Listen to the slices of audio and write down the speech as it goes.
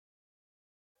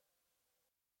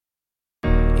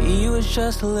was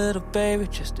just a little baby,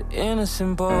 just an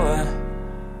innocent boy,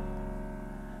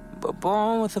 but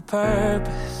born with a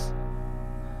purpose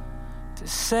to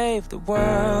save the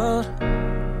world.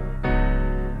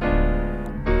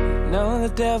 No,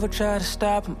 the devil tried to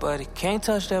stop him, but he can't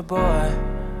touch that boy.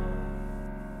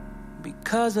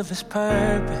 Because of his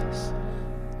purpose,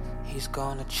 he's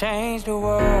gonna change the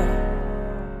world.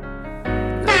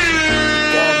 Listen, you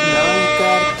gotta know you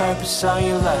got a purpose on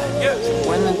your life. So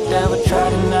when the devil try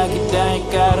to knock you down,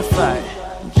 you gotta fight.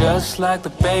 Just like the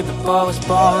baby boy was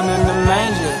born in the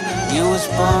manger, you was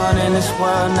born in this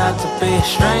world not to be a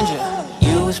stranger.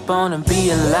 You was born to be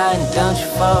a light, and don't you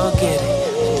forget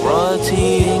it.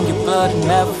 Royalty in your blood and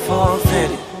never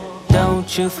forfeit it.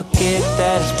 Don't you forget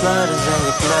that his blood is in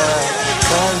your blood.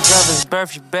 Because of his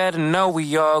birth, you better know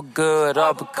we all good.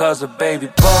 All because of baby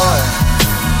boy.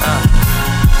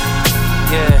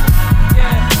 Yeah.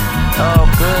 All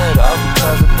good, all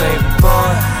because of baby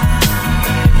boy.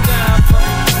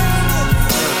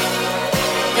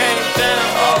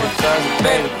 All because of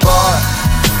baby boy.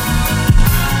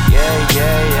 Yeah,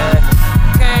 yeah, yeah.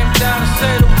 Came down to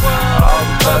save the world. All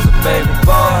because of baby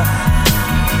boy.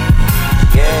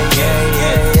 Yeah, yeah,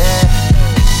 yeah, yeah.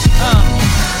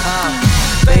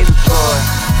 Baby boy.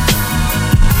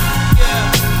 Yeah.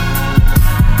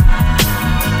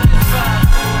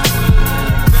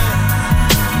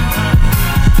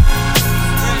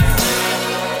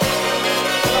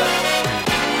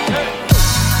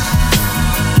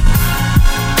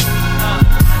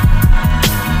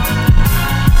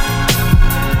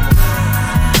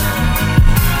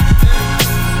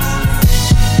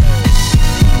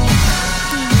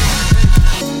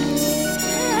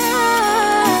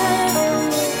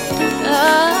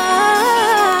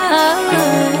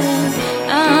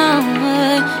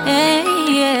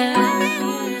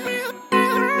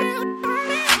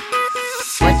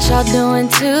 Y'all doing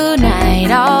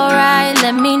tonight? Alright,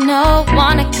 let me know.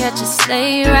 Wanna catch a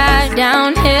sleigh ride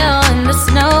downhill in the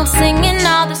snow, singing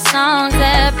all the songs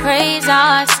that praise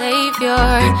our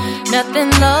Savior.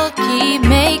 Nothing low-key,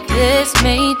 make this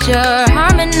major.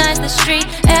 Harmonize the street,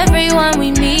 everyone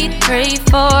we meet. Pray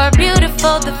for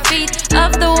beautiful the feet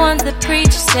of the ones that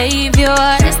preach Savior.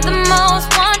 It's the most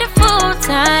wonderful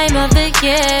time of the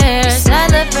year,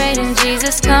 celebrating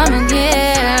Jesus coming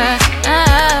here.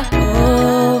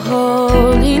 Oh,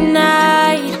 holy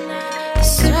night, the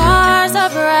stars are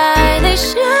brightly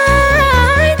shining.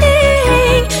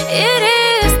 It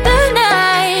is the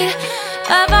night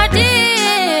of our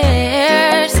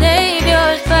dear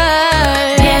Savior's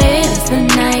birth. Yeah, it is the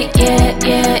night, yeah,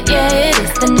 yeah, yeah. It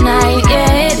is the night,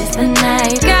 yeah, it is the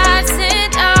night. God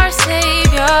sent our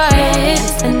Savior. Yeah, it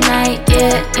is the night,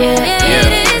 yeah, yeah, yeah.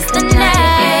 It is the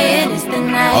night, it is the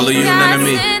night. All of you, none of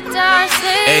me.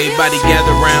 Everybody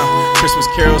gather round. Christmas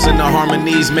carols and the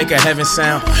harmonies make a heaven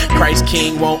sound. Christ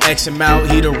King won't X him out.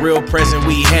 He the real present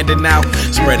we handing out.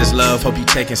 Spread his love, hope you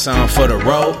taking some for the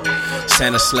road.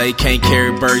 Santa sleigh can't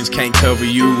carry burdens, can't cover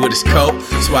you with his coat.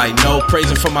 That's why I know,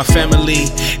 praising for my family.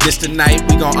 This the night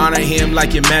we gon' honor him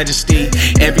like your majesty.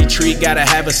 Every tree gotta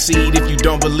have a seed. If you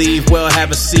don't believe, well,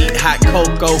 have a seat. Hot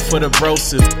cocoa for the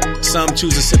brosive. Some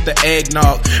choose to sip the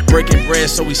eggnog. Breaking bread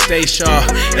so we stay sharp.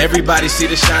 Everybody see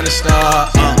the shining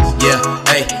star. Yeah,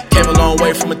 hey, came a long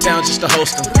way from a town just to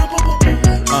host him.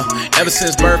 Ever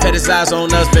since birth, had his eyes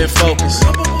on us, been focused.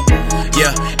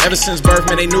 Yeah, ever since birth,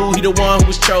 man, they knew he the one who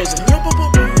was chosen.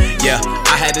 Yeah,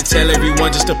 I had to tell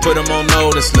everyone just to put him on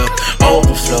notice. Look,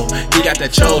 overflow, he got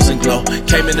that chosen glow.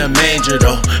 Came in a manger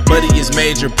though, but he is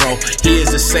major, bro. He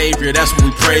is the savior, that's what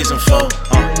we praise him for.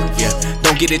 Yeah,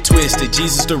 don't get it twisted,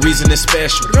 Jesus the reason it's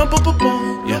special.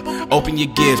 Yeah, open your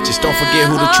gift, just don't forget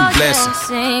who the true blessing.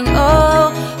 Sing,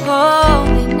 oh,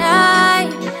 holy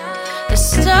night, the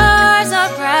stars are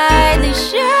brightly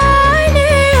shining.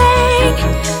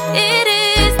 It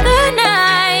is the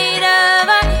night of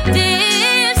our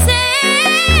dear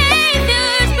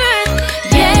Savior's birth.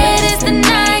 Yeah, it is the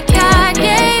night God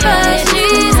gave us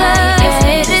Jesus.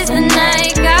 Yeah, it is the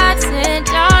night God sent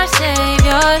our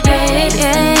Savior. Yeah, it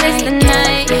is the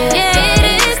night. Yeah,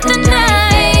 it is the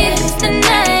night. It's the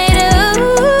night.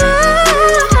 Ooh.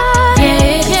 Yeah,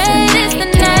 it is the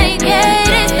night.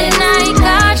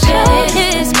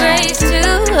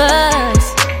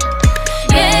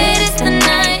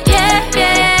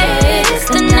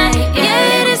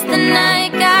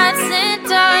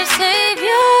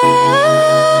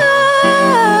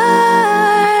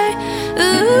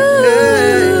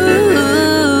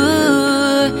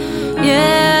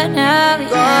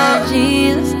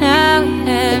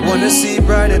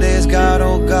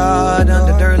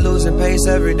 it's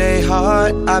every day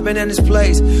hard. I've been in this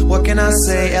place, what can I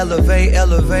say? Elevate,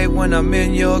 elevate when I'm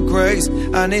in your grace.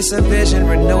 I need some vision,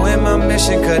 renewing my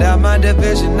mission. Cut out my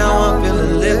division, now I'm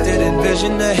feeling lifted.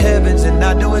 Envision the heavens, and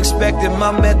I do expect it.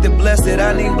 My method blessed it,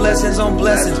 I need blessings on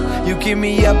blessings. You keep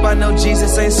me up, I know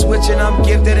Jesus ain't switching. I'm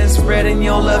gifted and spreading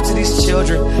your love to these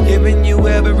children. Giving you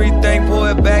everything, pour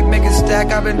it back, make it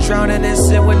stack. I've been drowning in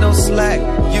sin with no slack.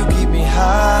 You keep me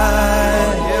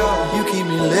high, you keep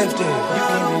me lifted.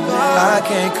 I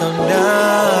can't come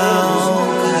down,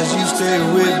 cause you stay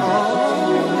with me.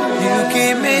 You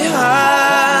keep me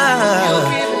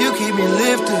high, you keep me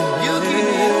lifted.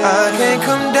 I can't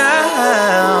come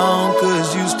down,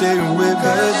 cause you stay with me.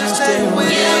 Cause you stay with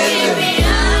me. You keep me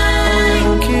high,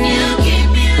 you keep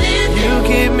me lifted. You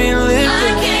keep me lifted. I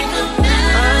can't come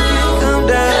down,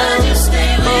 cause you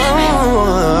stay with me.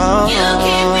 You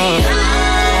keep me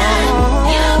high,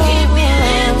 you keep me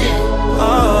lifted.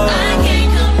 I can't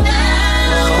come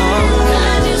down,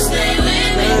 cause you stay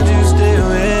with me. Cause you stay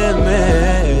with me.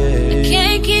 I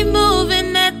can't keep moving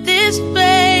at this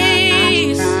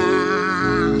pace.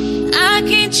 I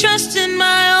can't trust in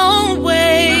my own ways.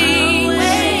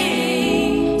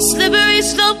 Slippery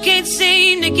slope, can't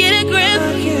seem to get a grip.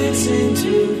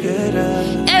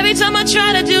 Every time I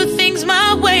try to do things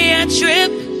my way, I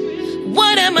trip.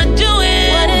 What am I doing?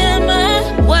 What am I?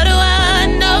 What do I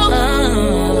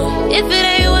know? If it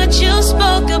ain't what you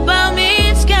spoke about me,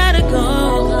 it's gotta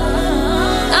go.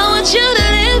 I want you to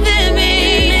live in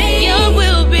me. Your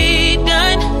will be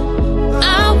done.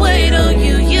 I'll wait on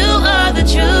you. You are the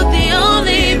truth, the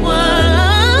only one.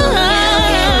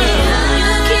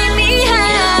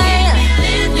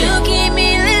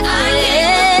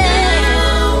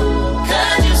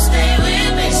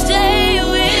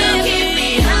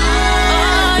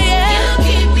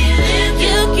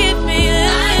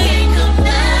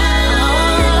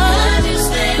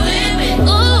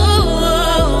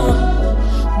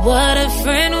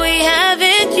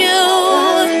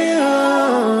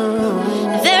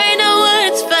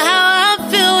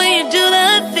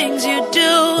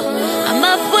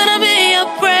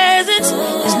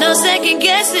 Second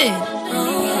guessing.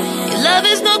 Your love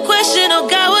is no question. Oh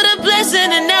God, what a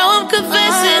blessing. And now I'm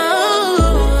confessing.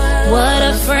 What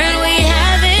a friend we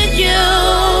have in you.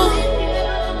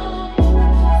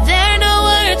 There are no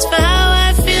words for how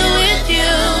I feel with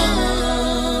you.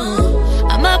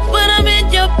 I'm up when I'm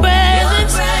in your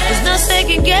presence. There's no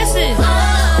second guessing.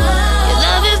 Your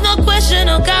love is no question.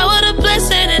 Oh God, what a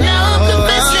blessing. And now I'm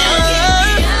confessing.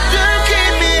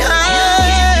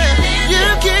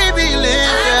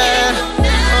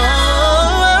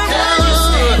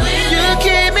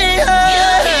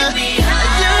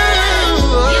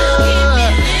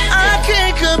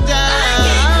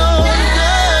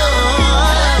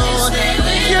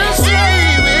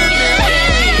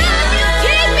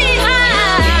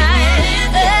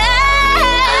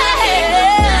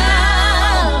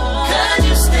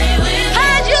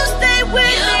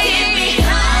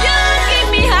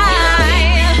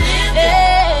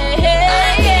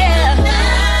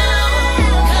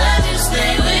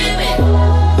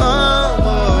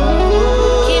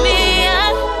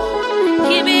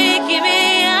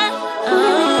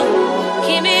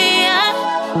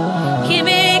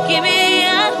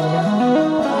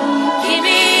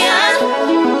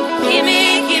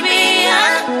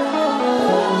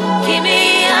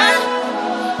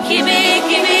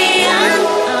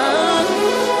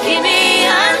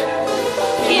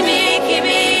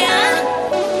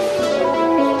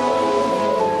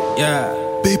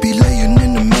 Baby laying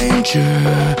in the manger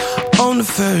on the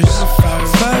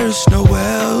first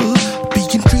Noel,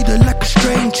 being treated like a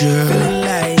stranger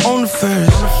on the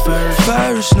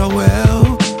first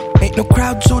Noel. Ain't no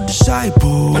crowds or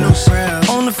disciples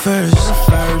on the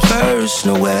first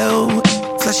Noel.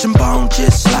 Flesh and bone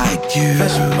just like you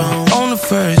on the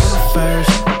first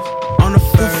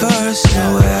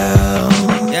Noel.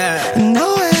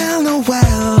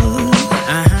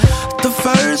 The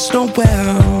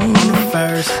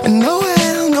first Noel.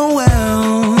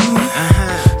 Noel.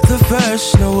 The first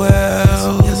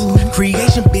Noel.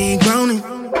 Creation being groaning,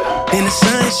 then the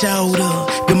sun showed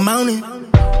up. Good morning.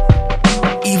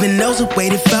 Even those who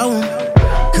waited for him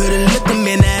could've looked him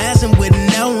in the eyes and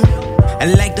wouldn't know him. I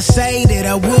like to say that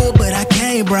I would, but I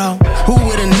can't, bro. Who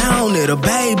would've known that a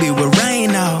baby would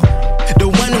rain off? The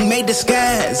one who made the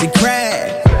skies, he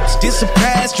cried. Still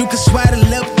surprised you could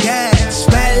swaddle up guys.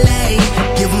 Spotlight,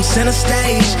 give him center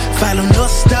stage. Follow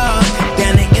North Star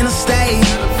down the interstate.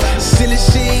 Silly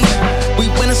shit, we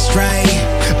went astray.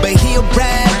 But he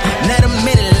arrived, not a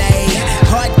minute late.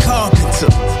 Hard carpenter,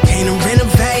 came to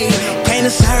renovate. Came to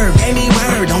serve, gave me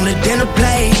word on the dinner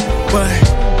plate. But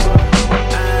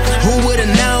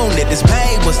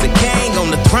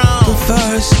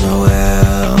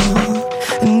Noel,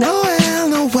 Noel,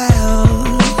 Noel.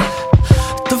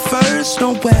 The first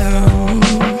Noel,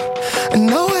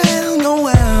 Noel,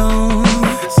 Noel.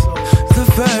 The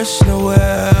first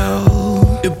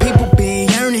Noel. The people been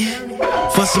yearning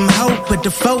for some hope, but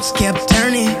the folks kept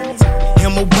turning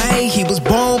him away. He was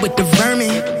born with the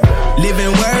vermin.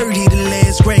 Living word, he the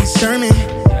last great sermon.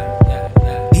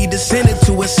 He descended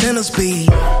to a sinner's speed.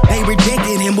 They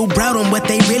rejected him, who brought them what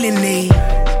they really need.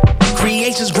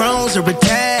 Creation's groans are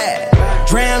retired,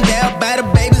 drowned out by the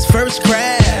baby's first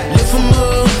cry. Lift him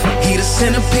up, he the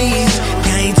centerpiece.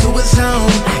 Came to his own,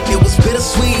 it was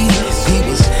bittersweet. He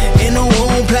was in the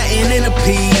womb, plotting in a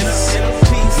piece.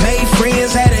 Made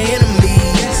friends, had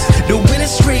enemies. The winning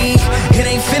streak, it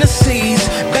ain't finna cease.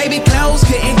 Baby clothes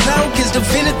couldn't cloak his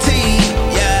divinity.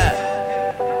 Yeah.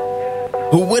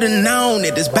 Who would've known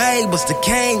that this babe was the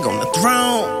king on the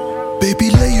throne?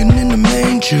 Baby laying in the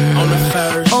manger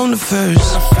On the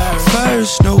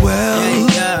first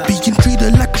Noel. Being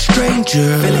treated like a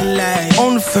stranger. Feeling like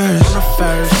On the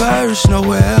first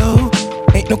Noel.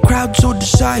 Ain't no crowds or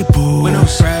disciples. With no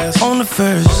stress. On the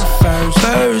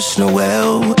first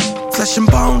Noel. Flesh and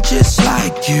bone just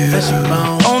like you. Flesh and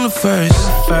bone. On the first.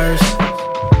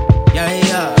 Yeah.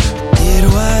 It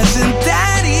wasn't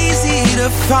that easy to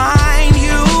find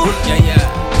you. Yeah.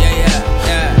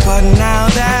 But now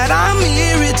that I'm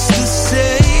here, it's the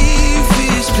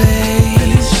safest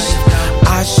place.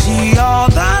 I see all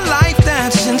the life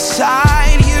that's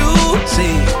inside you.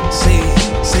 See.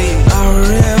 A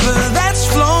river that's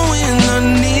flowing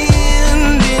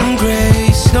unending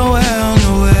grace. Noel,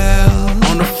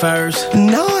 On the first.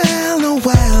 Noel.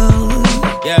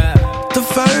 Yeah. The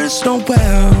first Noel.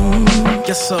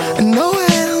 Yes, so. Noel.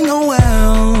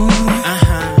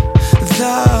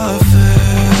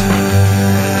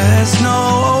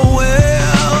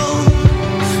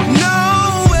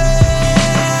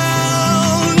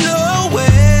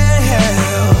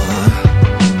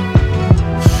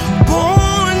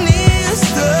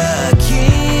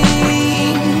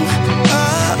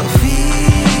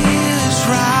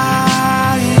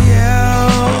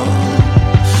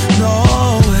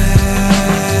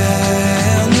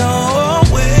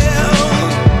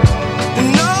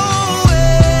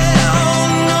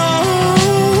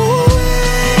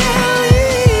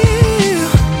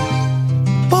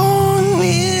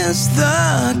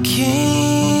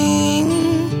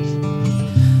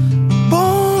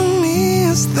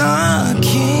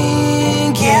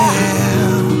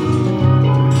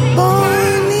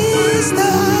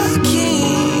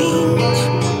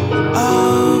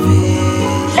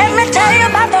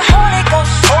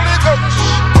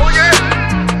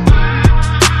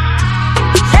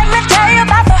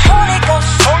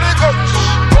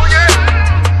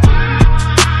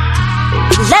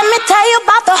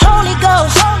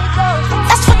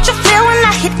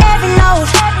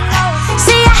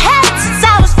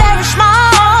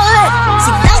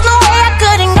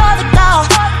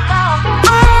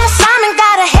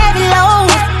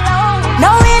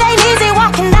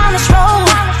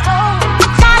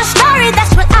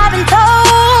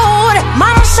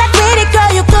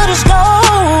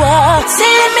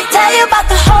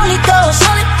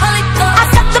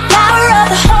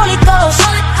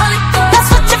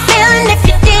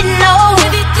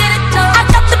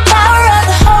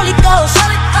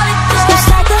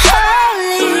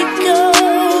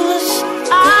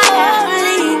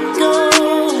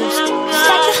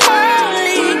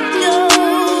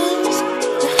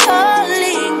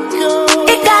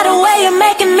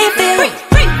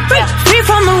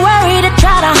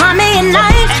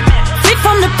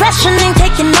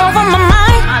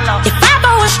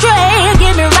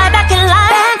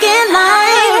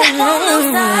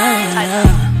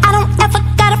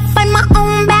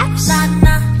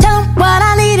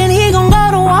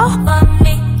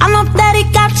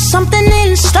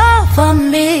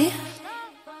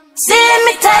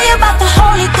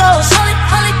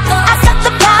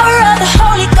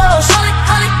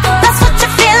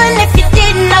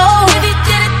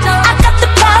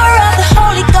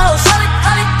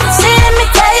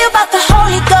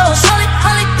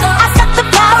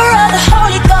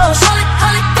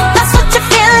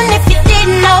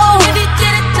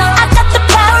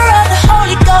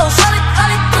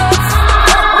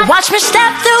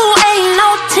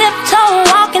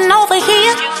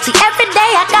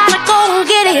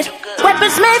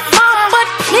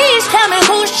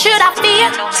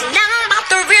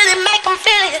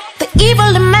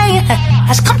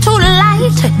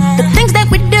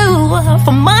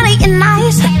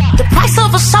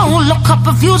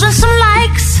 Using some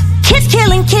likes, kids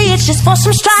killing kids just for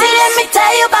some stripes. See, let me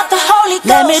tell you about the Holy Ghost.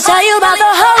 Let me tell you about the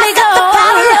Holy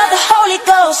Ghost.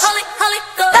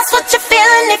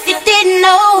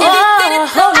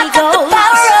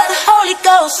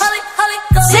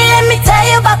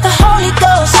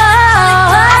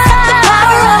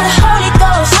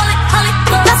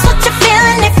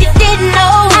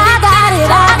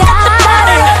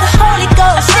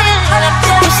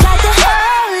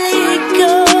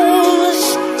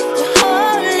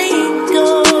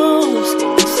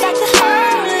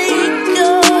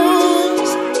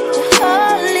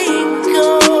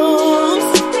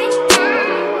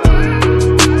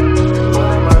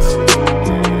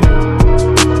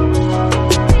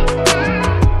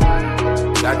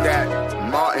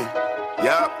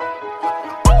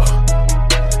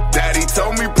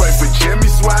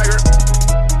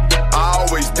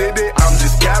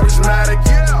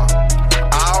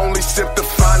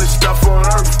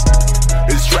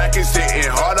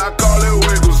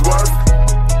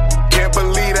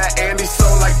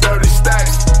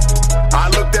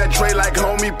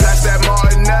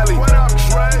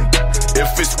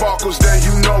 sparkles, then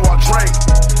you know I drink.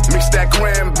 Mix that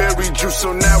cranberry juice,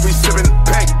 so now we sippin'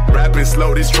 pink. Rapping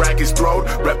slow, this track is throwed.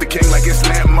 Rap the king like it's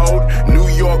lamp mode. New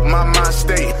York, my mind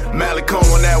state. Malicone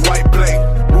on that white plate.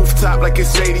 Rooftop like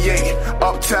it's 88.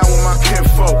 Uptown with my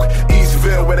kinfolk.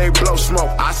 Eastville where they blow smoke.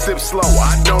 I sip slow,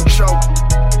 I don't choke.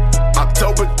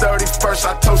 October 31st,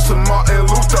 I toast to Martin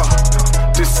Luther.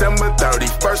 December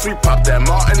 31st, we pop that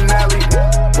Martinelli.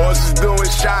 Boys is doing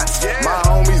shots, my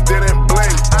homies didn't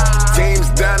blink. Teams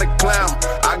down the clown,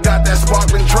 I got that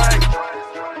sparkling drink.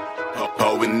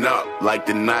 Pulling up like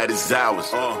the night is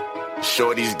ours.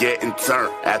 Shorty's getting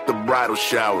turned at the bridal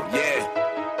shower.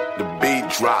 The beat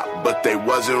dropped, but they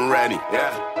wasn't ready.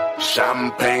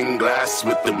 Champagne glass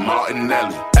with the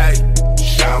Martinelli. Hey,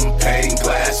 champagne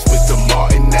glass with the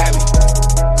Martinelli.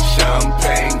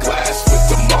 Champagne glass with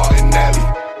the Martinelli.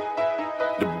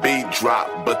 The beat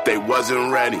dropped, but they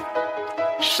wasn't ready.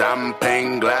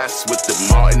 Champagne glass with the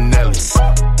Martinelli.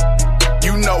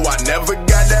 You know I never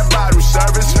got that bottle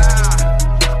service.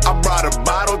 I brought a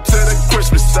bottle to the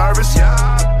Christmas service.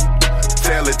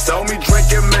 Taylor told me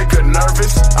drink and make her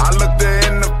nervous. I looked her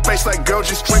in the face like, girl,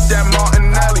 just drink that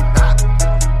Martinelli.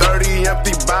 30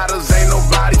 empty bottles, ain't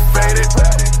nobody faded.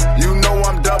 You know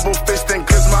I'm double fisting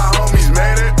cause my homies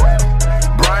made it.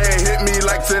 Brian hit me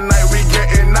like tonight we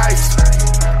getting nice.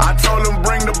 I told him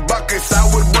bring the buckets, I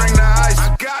would bring the ice.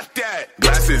 I got that.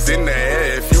 Glasses in the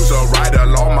air, if you's a rider.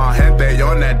 All my gente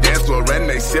on that dance floor and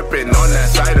they sipping on that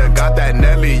cider. Got that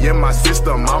Nelly in my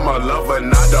system, I'm a lover,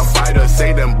 not a fighter.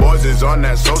 Say them boys is on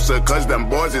that Sosa, cause them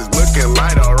boys is looking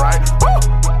light, alright?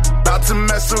 About to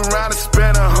mess around and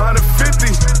spend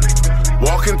 150.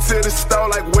 Walking to the store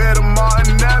like where the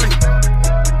Martinelli.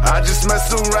 I just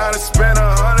mess around and spend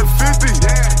 150.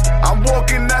 I'm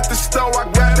walking at the store, I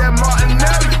got that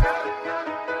Martinelli.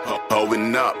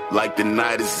 Pulling up like the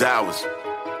night is ours.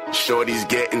 Shorty's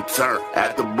getting turned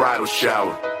at the bridal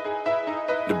shower.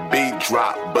 The beat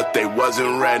dropped, but they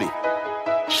wasn't ready.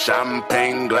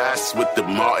 Champagne glass with the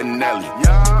Martinelli.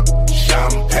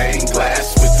 Champagne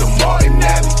glass with the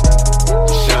Martinelli.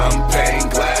 Champagne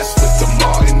glass with the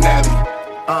Martinelli.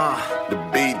 The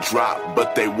beat dropped,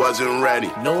 but they wasn't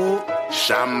ready. No.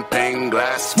 Champagne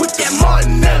glass with that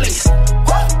Martinelli.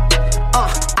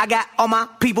 I got all my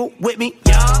people with me.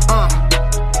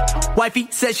 Wifey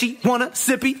says she wanna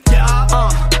sippy.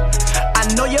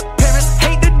 I know your parents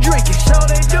hate to drink it, sure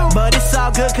they do. But it's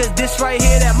all good cause this right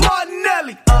here, that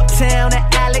Martinelli. Uptown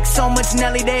at Alex, so much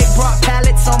Nelly, they brought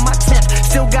pallets on my temp.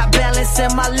 Still got balance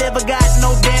in my liver, got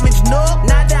no damage, no,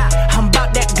 nada. I'm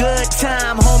about that good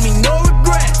time, homie, no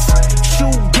regrets.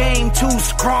 Shoe game too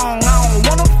strong, I don't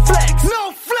wanna flex.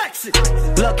 No flexing.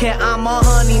 Look at I'm a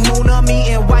honeymooner,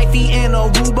 me and wifey in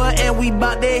Aruba, and we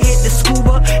bout to hit the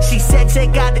scuba. She said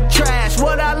take out the trash,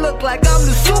 what I look like, I'm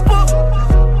the super.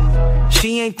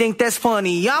 She ain't think that's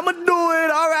funny, I'ma do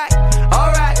it, alright,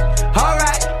 alright,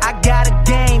 alright. I got a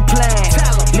game plan,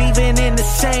 leaving in the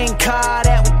same car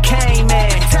that we came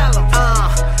in.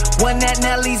 When that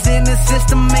Nelly's in the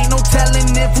system, ain't no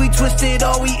telling if we twisted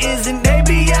or we isn't. They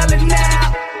be yelling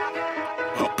now.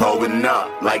 Pulling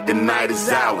up like the night is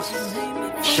ours.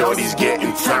 Shorty's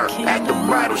getting turned at the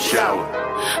bridal shower.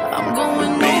 The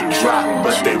beat dropped,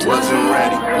 but they wasn't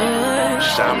ready.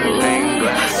 Champagne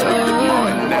glass with the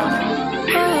Martinelli.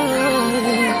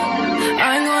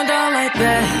 I ain't going down like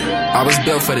that. I was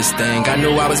built for this thing, I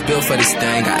knew I was built for this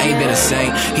thing. I ain't been a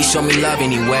saint, he showed me love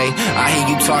anyway. I hear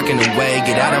you talking away,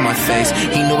 get out of my face.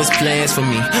 He knew his plans for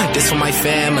me, this for my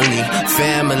family.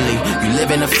 Family, you live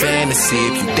in a fantasy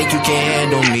if you think you can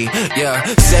handle me. Yeah,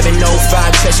 705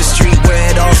 Cheshire Street, where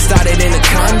it all started in a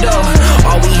condo.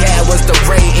 All we had was the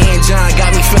Ray and John,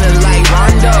 got me feeling like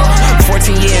Rondo.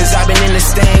 14 years I've been in this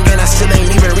thing and I still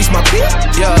ain't even reached my peak.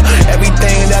 Yeah,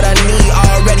 everything that I need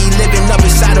already living up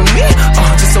inside of me.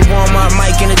 Just a warm-up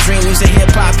mic in a dream, using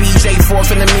hip-hop, EJ4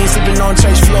 feeling mean, sleeping on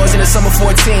church floors in the summer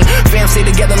 14. Fam stay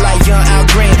together like young Al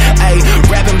Green. Ayy,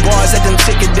 rapping bars at them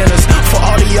chicken dinners. For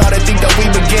all of y'all that think that we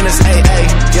beginners. Ayy, ayy,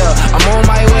 yeah, I'm on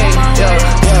my way.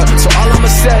 Yeah, so all I'ma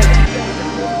say,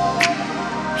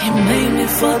 He made me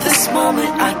for this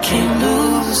moment, I can't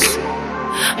lose.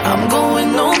 I'm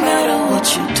going no matter what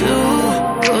you do.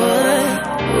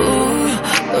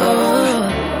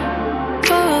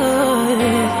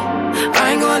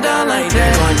 I ain't going down like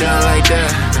that. going down like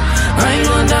that. I ain't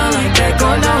going down like that.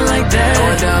 Going down like that.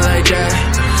 Going down like that.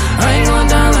 I ain't going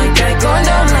down like that. Going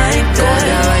down like that. Going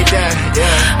down like that.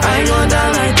 Yeah. I ain't going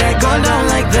down like that. Going down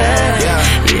like that. Yeah.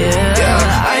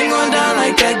 I ain't going down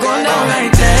like that. Going down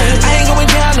like that. I ain't going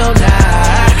down, no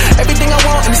lie. Everything I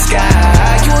want in the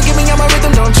sky. You won't give me all my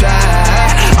rhythm, don't try.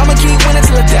 I'ma keep winning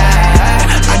till I die.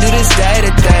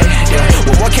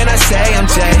 I say I'm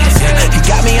jaded. He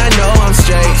got me, I know I'm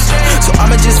straight. So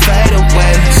I'ma just fade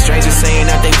away. Strangers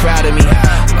saying that they proud of me.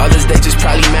 Others, they just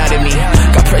probably mad at me.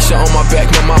 Got pressure on my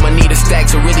back, my mama need a stack.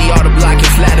 So really all the block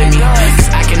can flatter me. Cause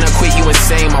I cannot quit, you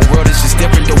insane. My world is just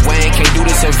different to Wayne. Can't do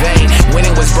this in vain.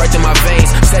 Winning was birthed in my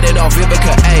veins. Set it off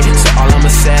Vivica A. So all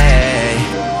I'ma say,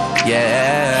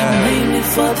 yeah. You made me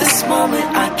for this moment,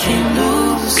 I can't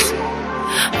lose.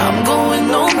 I'm going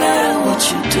no matter what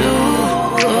you do.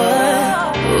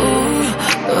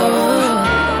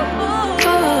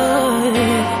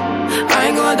 I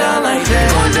ain't going down like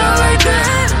that. Going down like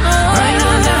that. I ain't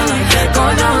going down like that.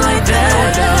 Going down like that.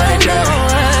 Going down like that.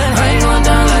 I ain't going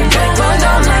down like that. Going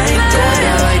down like that. Going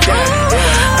down like that.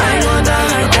 I ain't going down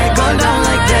like that. Going down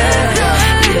like that.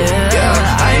 Yeah.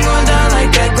 I ain't going down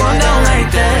like that. Going down like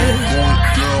that.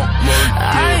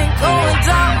 I ain't going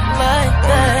down like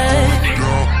that.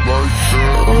 Oh,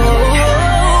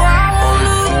 I won't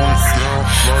lose.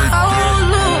 I won't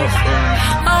lose.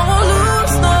 I won't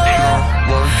lose, no.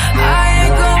 I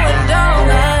ain't going down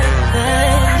like that.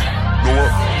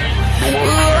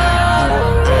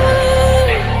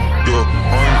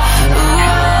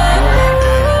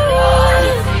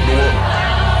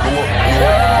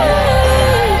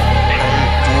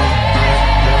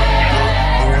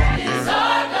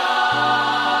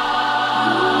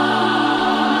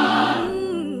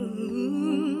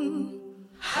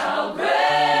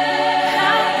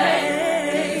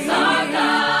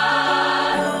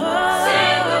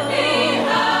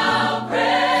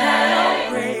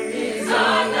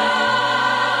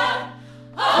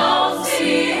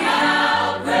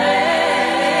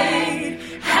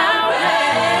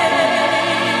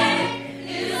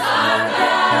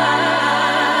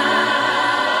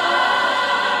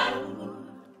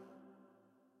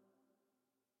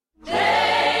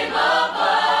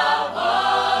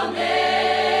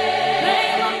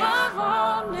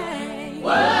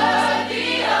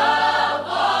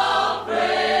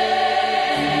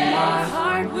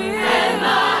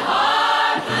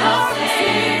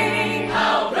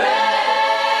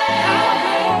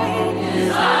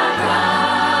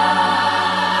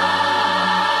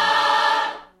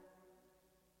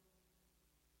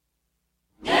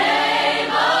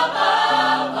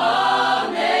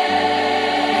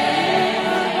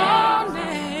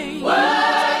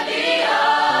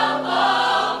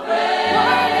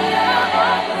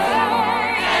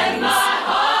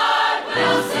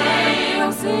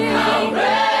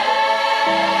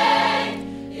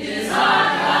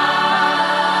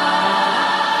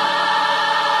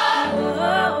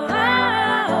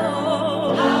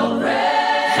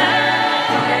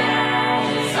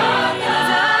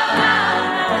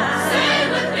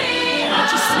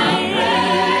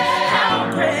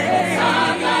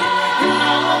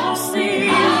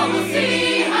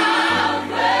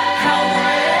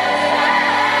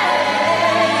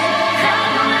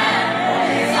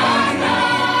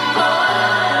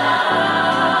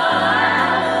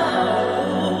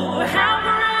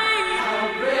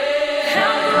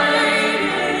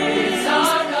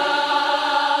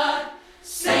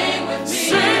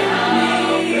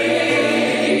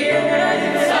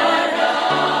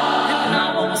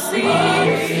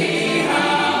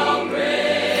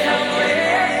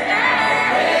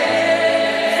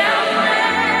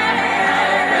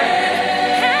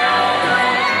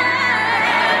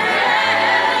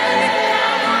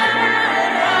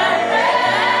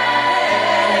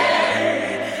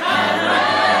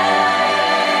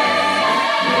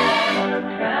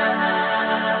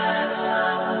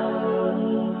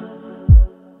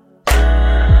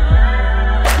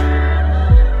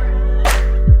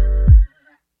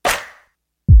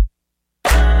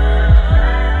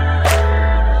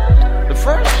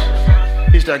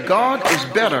 That God is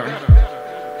better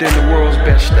than the world's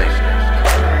best thing.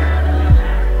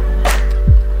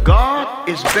 God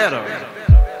is better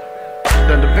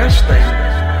than the best thing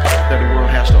that the world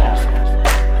has to offer.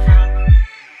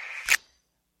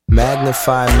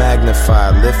 Magnify,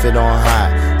 magnify, lift it on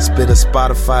high. Spit a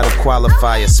Spotify to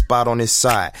qualify a spot on his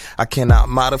side. I cannot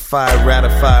modify,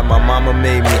 ratify. My mama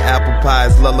made me apple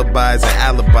pies, lullabies, and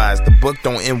alibis. The book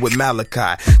don't end with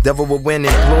Malachi. Devil will win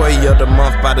employee of the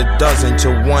month by the dozen,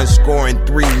 till one scoring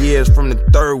 3 years from the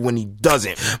third when he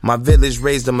doesn't. My village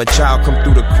raised him a child, come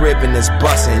through the crib and it's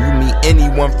bussin'. You meet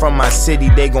anyone from my city,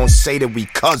 they gon' say that we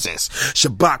cousins.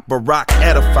 Shabak, Barack,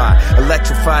 edify,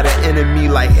 electrify the enemy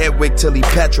like Hedwig till he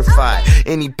petrified. certified.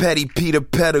 Any petty Peter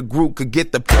Pettigrew could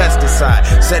get the pesticide.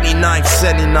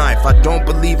 79th. I don't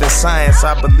believe in science,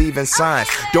 I believe in science.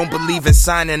 Don't believe in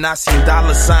signing, I seen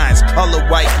dollar signs. Color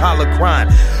white, collar crime.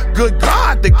 Good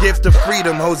God, the gift of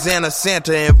freedom. Hosanna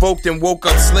Santa invoked and woke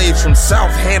up slaves from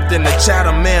Southampton to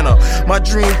Chatham Manor. My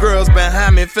dream girls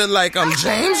behind me feel like I'm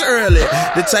James Early.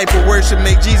 The type of worship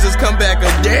make Jesus come back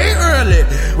a day early.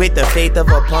 With the faith of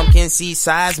a pumpkin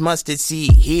seed-sized mustard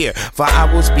seed here. For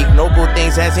I will speak noble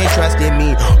things as entrusted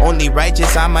me. Only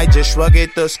righteous, I might just shrug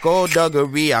at the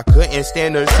skullduggery. I couldn't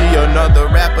stand to see another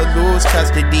rapper lose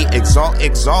custody. Exalt,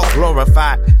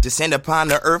 glorify. Descend upon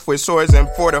the earth with swords and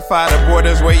fortify the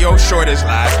borders where your shortest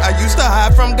lies. I used to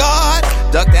hide from God,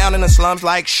 duck down in the slums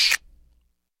like shh.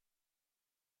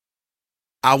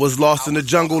 I was lost in the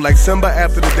jungle like Simba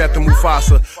after the death of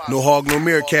Mufasa. No hog, no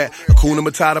meerkat. Hakuna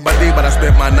Matata by day, but I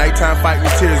spent my nighttime fighting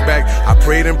tears back. I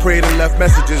prayed and left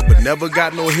messages, but never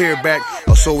got no hair back.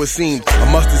 Or so it seemed. A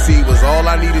mustard seed was all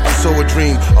I needed to sow a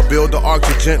dream. I build the ark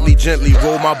to gently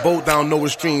roll my boat down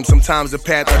Noah's stream. Sometimes the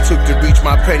path I took to reach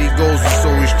my petty goals was so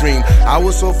extreme. I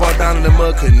was so far down in the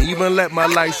mud, couldn't even let my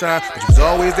light shine. But you was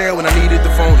always there when I needed the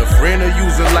phone, a friend or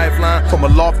use a lifeline. From a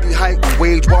lofty height,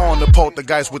 we wage war on the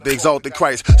poltergeist with the exalted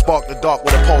Christ. Spark the dark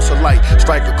with a pulse of light.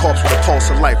 Strike a corpse with a pulse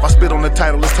of life. I spit on the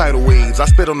title as tidal waves. I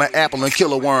spit on the apple and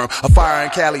kill a worm. A fire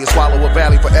in Cali and swallow a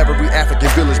valley for every African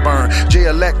village burn.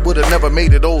 J-elect would have never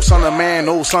made it. Old son of man.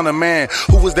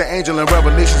 Who was the angel in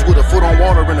Revelations with a foot on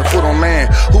water and a foot on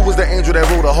land? Who was the angel that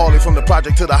rode a Harley from the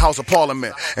project to the House of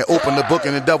Parliament and opened the book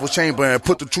in the devil's chamber and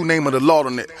put the true name of the Lord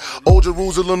on it? Old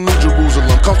Jerusalem, New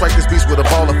Jerusalem. Come strike this beast with a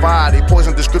ball of fire. They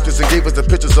poisoned the scriptures and gave us the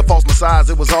pictures of false messiahs.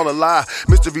 It was all a lie.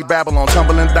 Mystery Babylon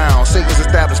tumbling down. Satan's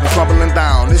establishment crumbling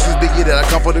down. This is the year that I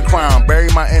come for the crown. Bury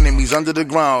my enemies under the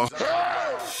ground.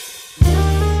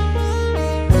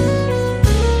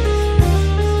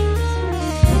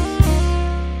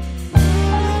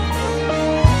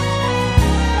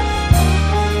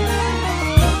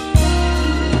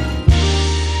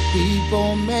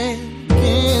 People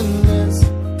making lists,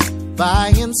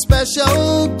 buying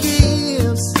special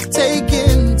gifts,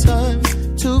 taking time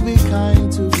to be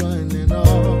kind to one and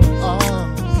all.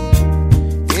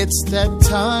 It's that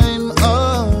time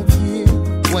of year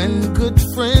when good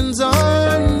friends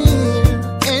are near,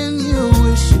 and you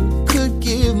wish you could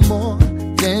give more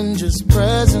than just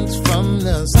presents from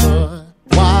the store.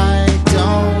 Why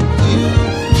don't you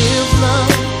give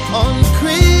love on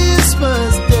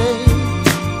Christmas Day?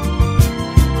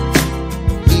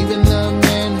 Even the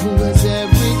man who has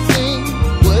everything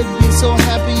would be so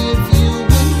happy if you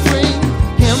would bring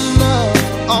him love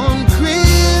on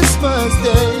Christmas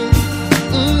Day.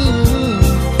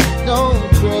 No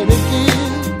greater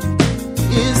gift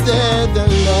is there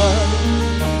than love.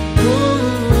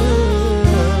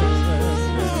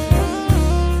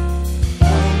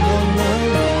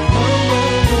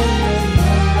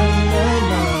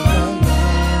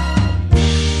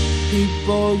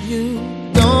 People you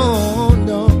don't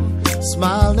know,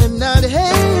 smiling at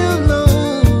hello.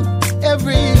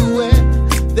 Everywhere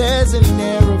there's an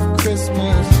air of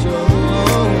Christmas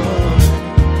joy.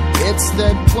 It's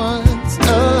that once a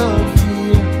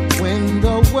year when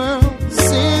the world's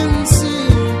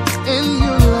sincere, and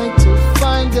you like to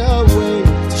find a way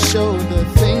to show the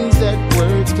things that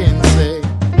words can say.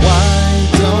 Why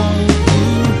don't you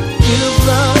give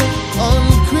love on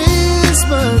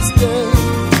Christmas Day?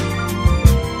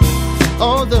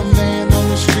 Oh, the man on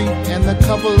the street and the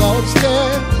couple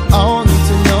upstairs all need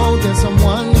to know there's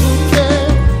someone who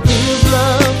cares. Give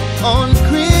love on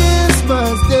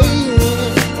Christmas Day.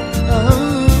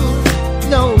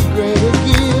 No greater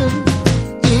gift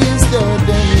is there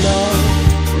than love.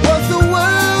 What the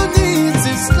world needs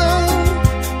is love.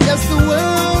 Yes, the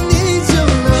world needs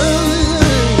your love.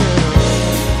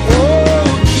 Oh,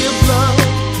 give love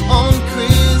on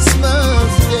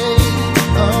Christmas Day.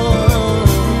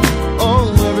 Oh,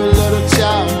 every little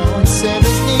child on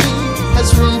Santa's knee has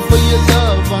room for your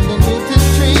love underneath his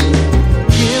tree.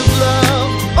 Give love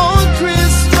on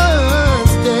Christmas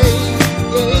Day.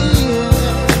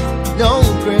 No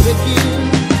greater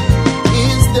gift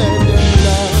is there than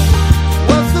love.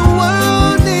 What the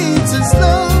world needs is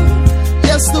love.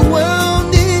 Yes, the world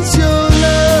needs your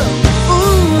love.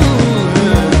 Ooh.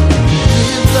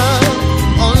 Give love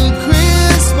on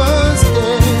Christmas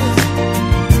Day.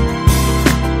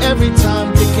 Every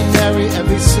time Dick and Harry,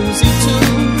 every Susie too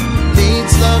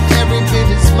needs love every bit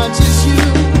as much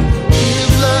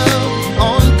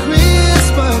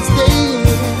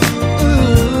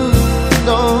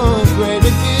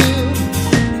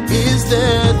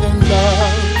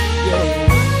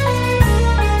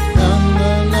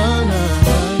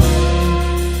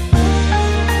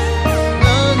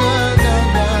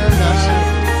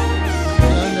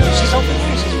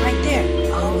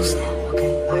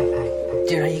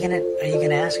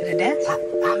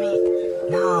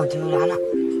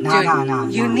No.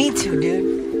 You need to,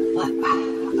 dude. What?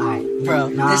 Alright. Bro,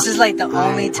 this is like the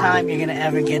only time you're gonna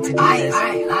ever get to do this.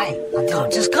 Alright.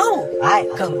 Dude, just go. Alright.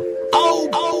 Go.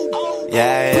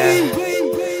 Yeah.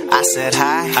 I said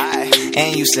hi,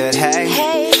 and you said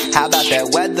hey. How about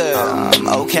that weather?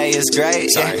 Okay, it's great.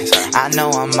 Sorry. I know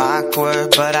I'm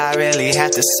awkward, but I really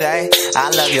have to say I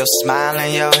love your smile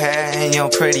and your hair and your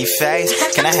pretty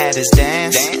face. Can I have this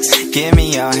dance? Give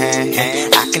me your hand.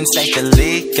 I can take the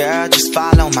lead, girl, just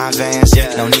follow my Vans.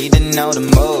 No need to know the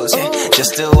moves,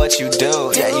 just do what you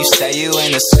do. Yeah, you say you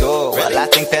into school, well, I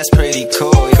think that's pretty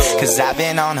cool. Cause I've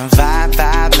been on a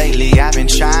vibe lately. I've been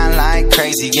trying like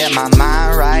crazy, get my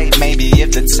mind right. Maybe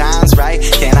if the time's right,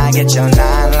 can I get your 9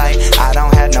 light? I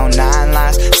don't have no 9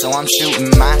 lives, so I'm shooting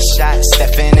my shot,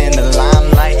 stepping in the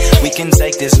limelight. We can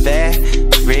take this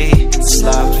very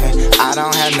slow. I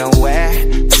don't have nowhere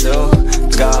to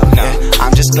go.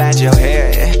 I'm just glad you're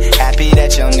here, happy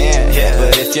that you're near.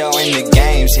 But if you're in the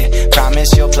games, promise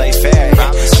you'll play fair.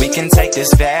 We can take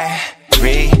this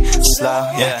very slow.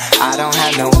 I don't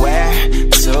have nowhere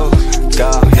to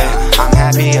go. I'm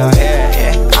happy you're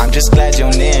here. I'm just glad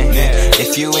you're near.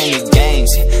 If you in the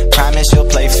games, promise you'll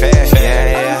play fair.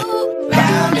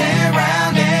 Round and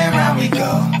round we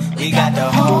go. We got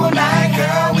the whole night,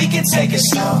 girl. We can take it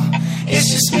slow. It's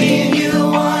just me and you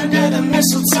under the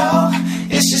mistletoe.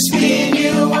 It's just me and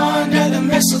you under the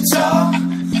mistletoe.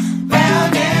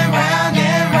 Round and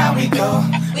round we go.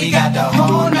 We got the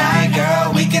whole night,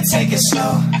 girl. We can take it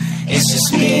slow. It's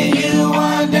just me and you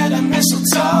under the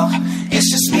mistletoe. It's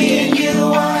just me and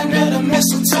you under the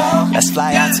mistletoe. Let's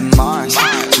fly out to Mars.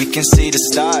 We can see the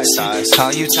stars.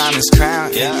 Call you Thomas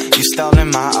Crown. You stolen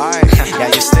my art.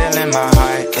 Yeah, you're still in my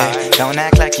heart. Don't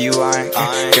act like you aren't.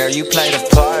 Girl, you play the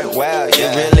part well.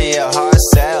 You're really a hard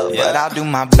sell, but I'll do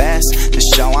my best to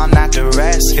show I'm not the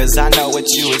rest. Cause I know what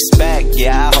you expect.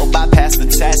 Yeah, I hope I pass the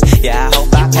test. Yeah, I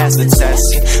hope I pass the test.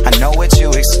 I know what you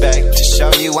expect, to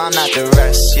show you I'm not the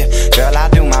rest. Girl, I'll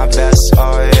do my best.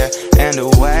 Oh yeah, and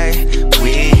away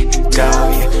we go.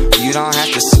 You don't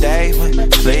have to stay,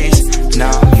 but please,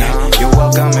 no. You're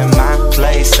welcome in my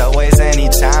place, always any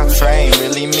time frame.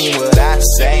 Really mean what I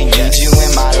say, need you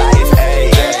in my life,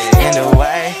 and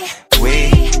away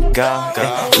we go.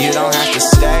 You don't have to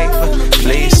stay, but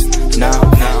please, no.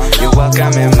 You're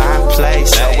welcome in my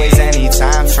place, always any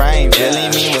time frame. Really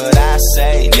mean what I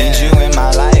say, need you in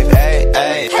my life,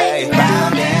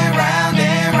 Round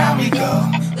and round we go.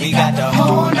 We got the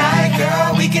whole night,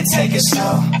 girl, we can take it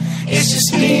slow. It's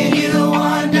just me and you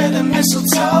under the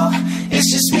mistletoe. It's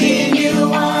just me and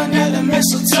you under the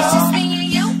mistletoe.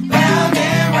 Round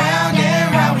and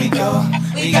round we go.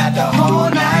 We got the whole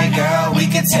night, girl, we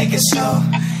can take it slow.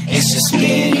 It's just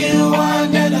me and you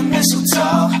under the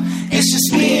mistletoe. It's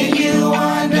just me and you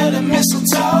under the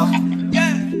mistletoe.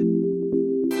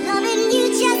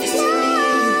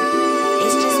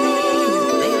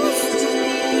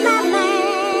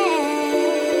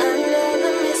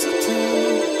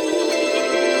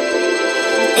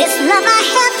 This love I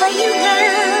have for you,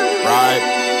 girl. Right.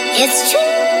 It's true.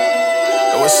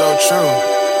 It was so true.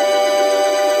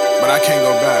 But I can't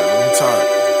go back. Let me talk.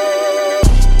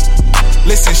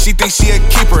 Listen, she thinks she a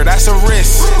keeper. That's a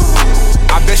risk.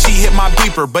 I bet she hit my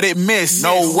beeper, but it missed.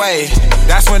 No way.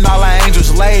 That's when all the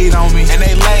angels laid on me. And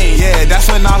they laid. Yeah, that's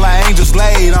when all the angels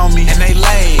laid on me. And they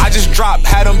laid. I just dropped,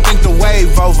 had them think the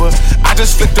wave over. I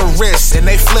just flicked the wrist and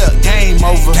they flipped. Game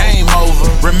over. Game over.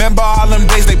 Remember all them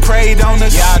days they prayed on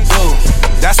us? Yeah, I do.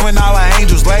 That's when all the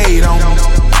angels laid on me.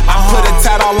 I put a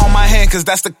tat all on my hand cause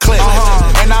that's the clip.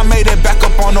 And I made it back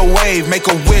up on the wave, make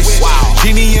a wish.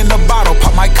 Genie in the bottle,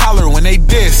 pop my collar when they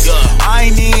diss. I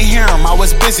ain't even hear them, I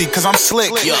was busy cause I'm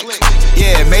slick.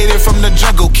 Yeah, made it from the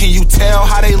jungle, can you tell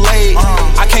how they laid?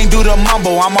 I can't do the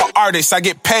mumble, I'm an artist, I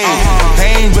get paid.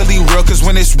 They ain't really real cause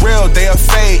when it's real, they a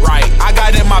fake. I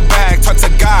got in my bag, talk to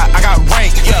God, I got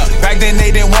rank. Back then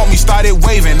they didn't want me, started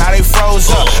waving, now they froze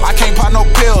up. I can't pop no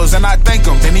pills and I thank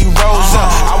him, then he rose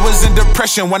up. I was in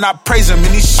depression when I praised him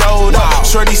and he showed up.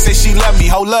 Shorty said she loved me,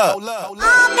 hold up. Oh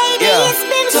baby, it's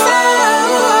been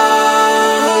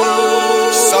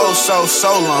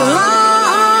so long.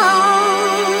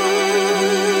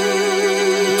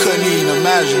 Couldn't even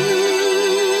imagine.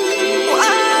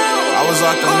 I was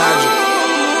off the magic.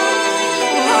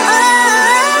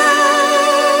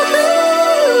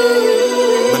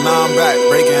 But now I'm back,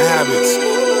 breaking habits.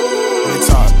 Let me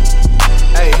talk.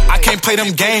 Hey, I can't play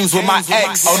them games with my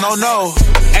ex. Oh no.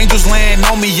 Angels laying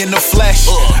on me in the flesh.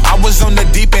 I was on the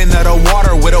deep end of the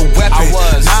water with a weapon.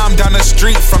 Now I'm down the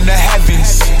street from the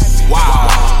heavens.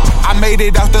 Wow. I made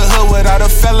it out the hood without a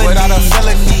felony.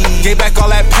 Gave back all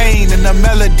that pain in the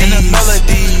melodies.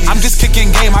 I'm just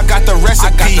kicking game, I got the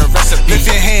recipe. Lift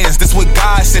your hands, that's what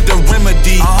God said the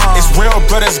remedy. It's real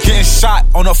brothers getting shot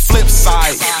on the flip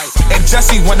side. And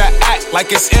Jesse wanna act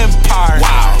like it's Empire.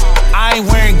 Wow. I ain't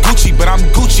wearing Gucci, but I'm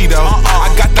Gucci though.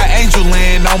 I got the angel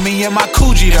land on me in my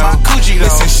Coogee though.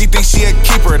 Listen, she thinks she a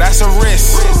keeper, that's a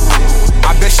risk.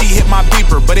 I bet she hit my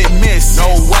beeper, but it missed. No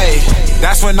way.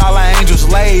 That's when all the angels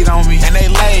laid on me. And they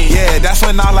laid. Yeah, that's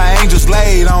when all the angels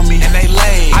laid on me. And they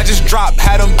laid. I just dropped,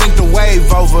 had them think the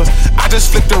wave over. I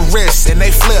just flipped the wrist and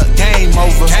they flipped. Game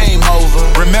over. Game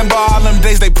over. Remember all them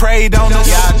days they prayed on us?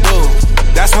 Yeah, I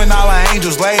do. That's when all the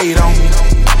angels laid on me.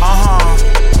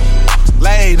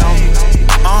 Laid on me.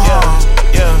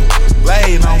 Yeah.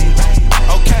 Laid on me.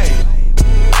 Okay.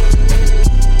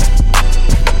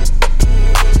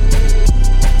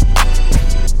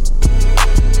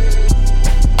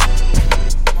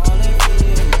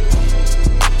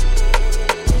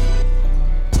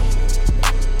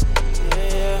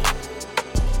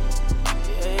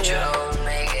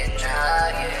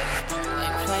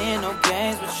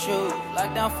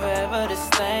 Forever, this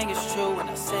thing is true. When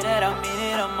I say that, I mean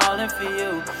it, I'm all in for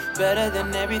you. Better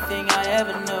than everything I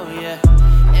ever knew, yeah.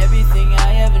 Everything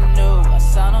I ever knew. I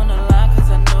sign on the line cause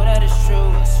I know that it's true.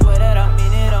 I swear that I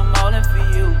mean it, I'm all in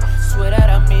for you. Swear that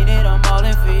I mean it, I'm all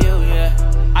in for you, yeah.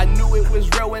 I knew it was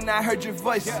real when I heard your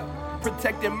voice.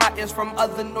 Protecting my ears from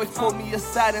other noise. Pulled me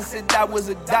aside and said I was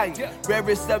a diamond.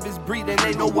 Rarest of his breed and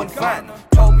ain't no one fine.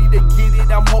 Told me to get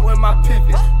it, I'm holding my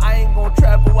pivot. I ain't gon'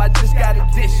 travel, I just got a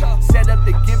dish. Set up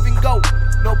the give and go.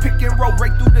 No pick and roll,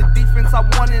 break through the defense. I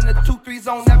won in the 2-3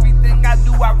 zone. Everything I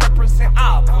do, I represent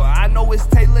Abba. I know it's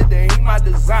tailored, they ain't my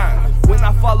design. When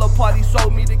I fall apart, he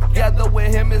sold me together.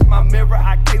 With him is my mirror,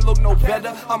 I can't look no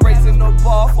better. I'm raising the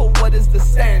bar for what is the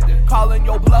standard. Calling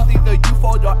your bluff, either you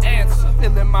for your answer.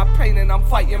 Feeling my pain and I'm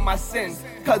fighting my sins.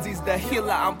 Cause he's the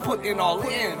healer, I'm putting all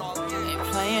in. Ain't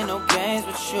playing no games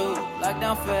with you.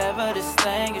 Lockdown forever, this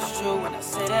thing is true. When I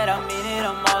say that, I mean it,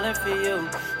 I'm all in for you.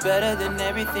 Better than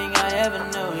everything I ever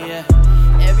knew, yeah.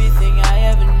 Everything I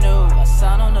ever knew. I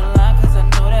sign on the line cause I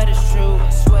know that it's true. I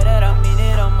swear that I mean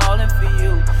it, I'm all in for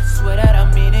you. Swear that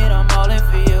I mean it, I'm all in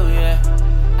for you, yeah.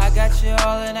 I got you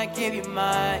all and I give you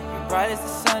mine. You're bright as the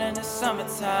sun in the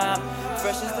summertime,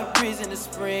 fresh as the breeze in the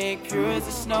spring, pure as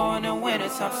the snow in the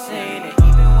wintertime. Seen it.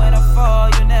 Even when I fall,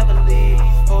 you never leave.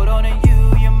 Hold on to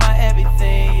you, you're my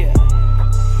everything, yeah.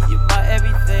 You're my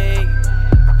everything.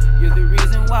 You're the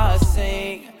reason why I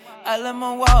sing. I let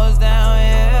my walls down,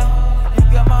 yeah. You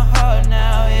got my heart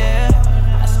now, yeah.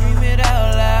 I scream it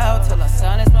out loud till I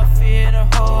silence my fear. The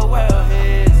whole world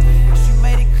hears. 'Cause you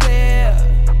made it clear.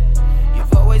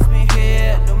 You've always been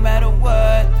here, no matter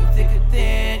what, through thick or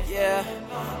thin, yeah.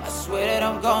 I swear that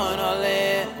I'm going all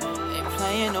in. Ain't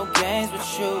playing no games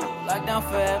with you. Lockdown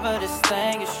forever, this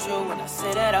thing is true. When I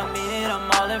say that, I mean it,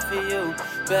 I'm all in for you.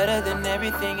 Better than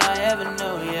everything I ever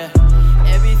knew, yeah.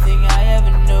 Everything I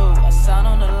ever knew. I sign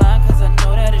on the line cause I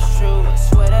know that it's true. I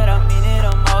swear that I mean it,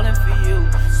 I'm all in for you.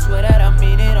 Swear that I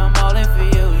mean it, I'm all in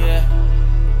for you, yeah.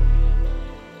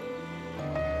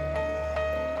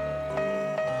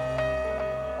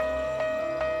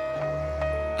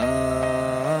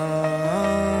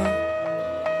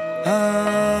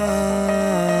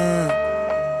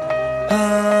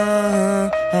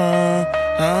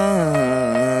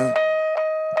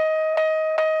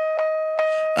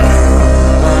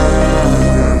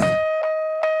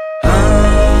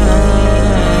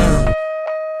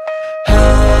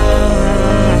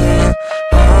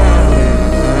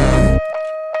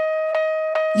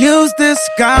 Use this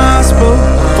gospel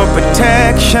for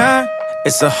protection.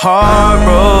 It's a hard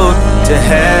road to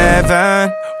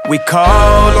heaven. We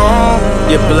call on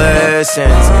your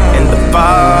blessings. In the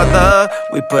Father,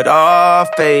 we put our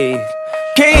faith.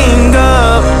 King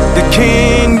of the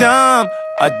kingdom,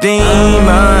 our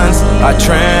demons are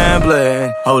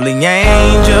trembling. Holy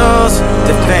angels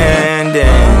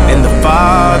defending. In the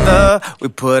Father, we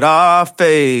put our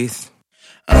faith.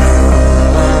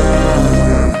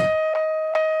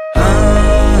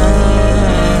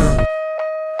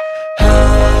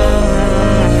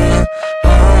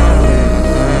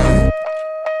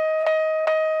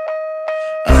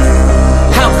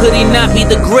 Could he not be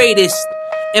the greatest?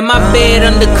 In my bed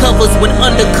undercovers when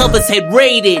undercovers had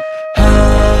raided.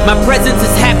 My presence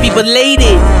is happy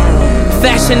belated.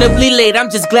 Fashionably late, I'm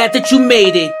just glad that you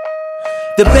made it.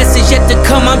 The best is yet to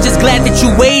come, I'm just glad that you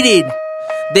waited.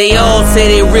 They all say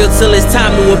they real till it's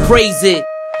time to appraise it.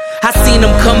 I seen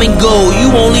them come and go, you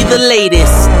only the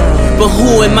latest. But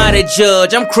who am I to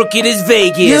judge? I'm crooked as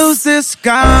Vegas. Use this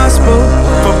gospel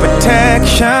for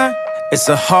protection. It's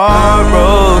a hard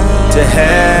road to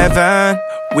heaven.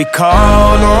 We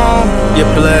call on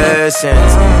your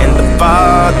blessings. In the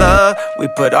Father, we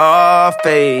put our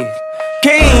faith.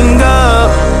 King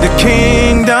of the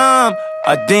kingdom,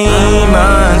 our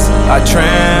demons are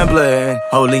trembling.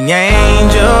 Holy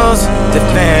angels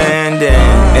defending.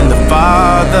 In the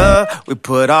Father, we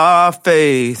put our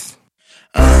faith.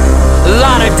 A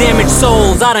lot of damaged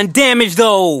souls, I done damaged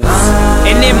those.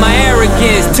 And in my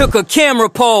arrogance, took a camera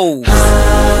pose.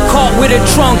 Caught with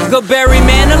a trunk of Barry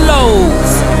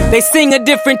Manilow's. They sing a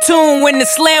different tune when the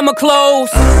slammer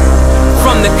close.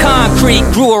 From the concrete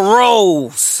grew a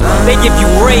rose. They give you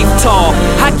rave talk,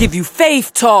 I give you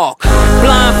faith talk.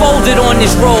 Blindfolded on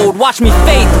this road, watch me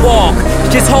faith walk.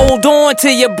 Just hold on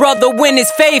to your brother when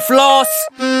his faith lost.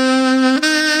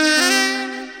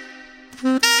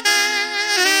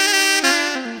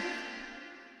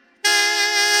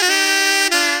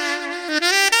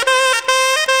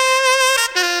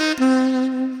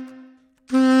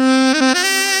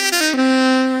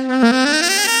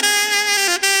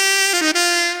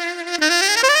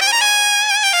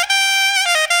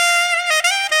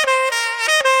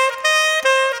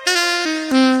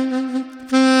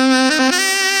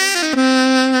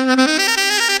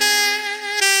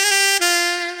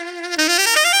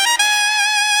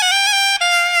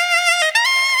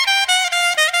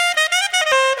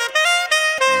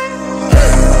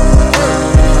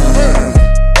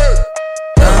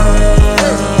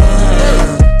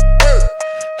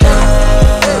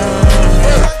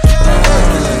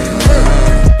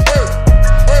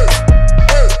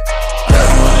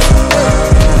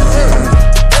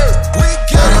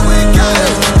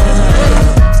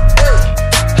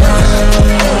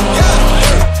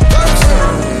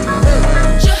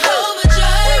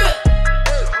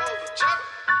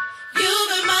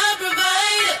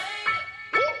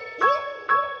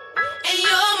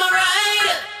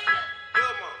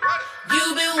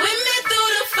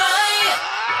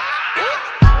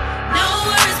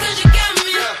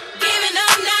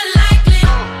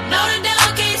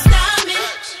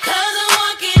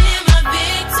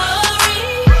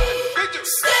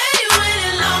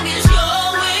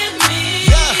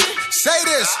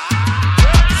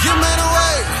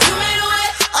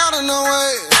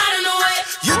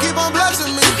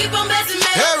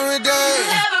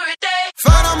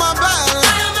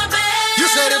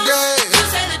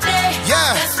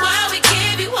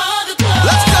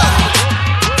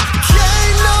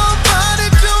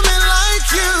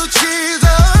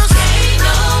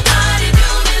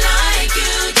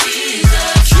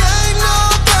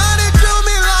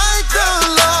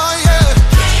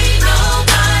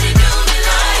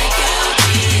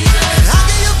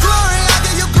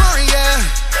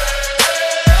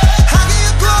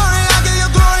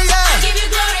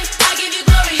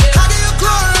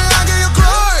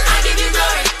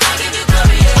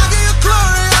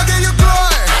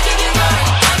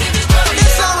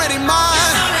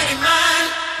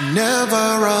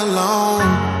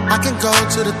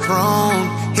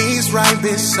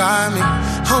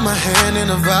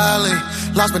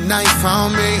 Lost but now you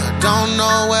found me. I don't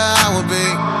know where I would be.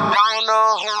 Don't know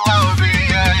who I would be,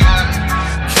 yeah,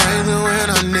 yeah. Came through when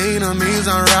I need him, he's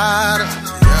a rider,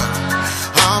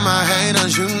 yeah. All my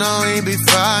haters, you know he be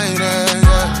fighting,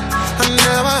 yeah. I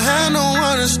never had no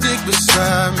one to stick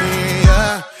beside me,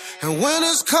 yeah. And when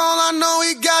it's cold, I know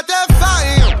he got that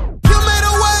fire. You made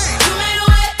a way,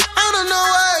 out of no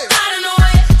way.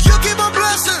 You keep on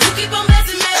blessing,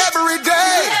 me every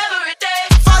day.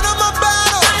 Fight on my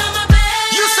battle.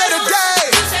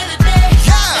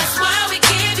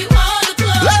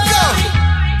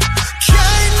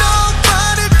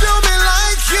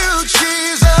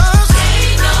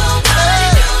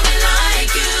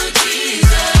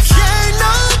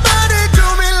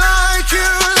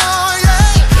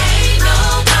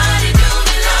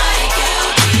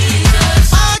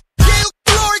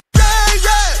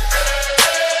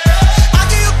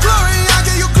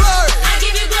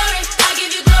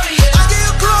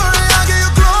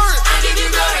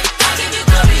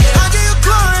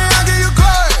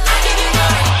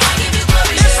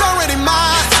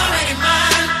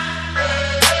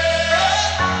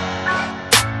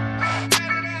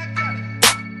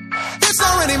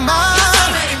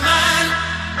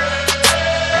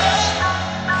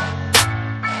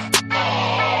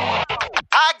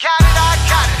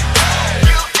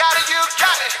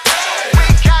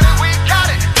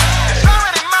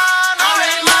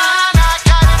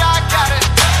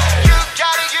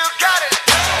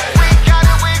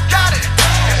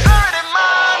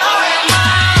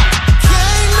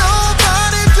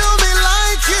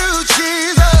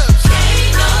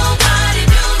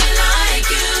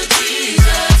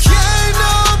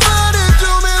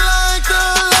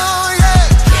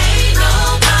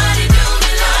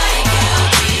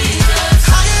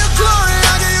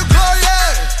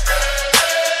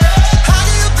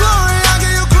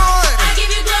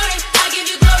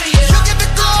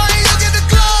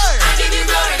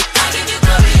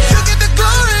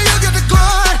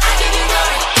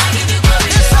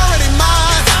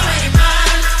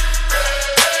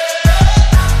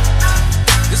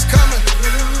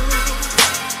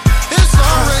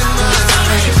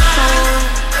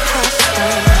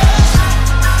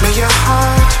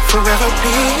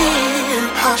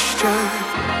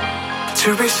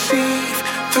 to receive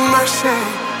the mercy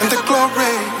and the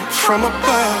glory from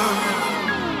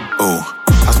above. Ooh.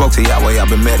 I spoke to Yahweh, I've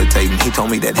been meditating. He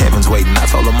told me that heaven's waiting. I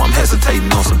told him I'm hesitating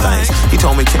on some things. He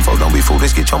told me, kinfolk, don't be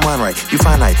foolish, get your mind right. You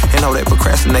finite, and all that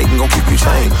procrastinating gon' keep you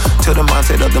chained to the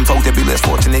mindset of them folk that be less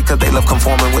fortunate, cause they love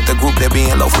conforming with the group that be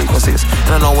in low frequencies.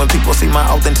 And I know when people see my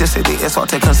authenticity, it's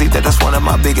hard to conceive that that's one of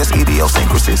my biggest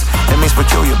idiosyncrasies. That means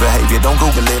peculiar behavior, don't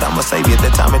Google it, I'm a savior. The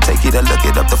time it take you to look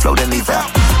it up, the flow that leave out.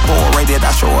 Boy rated,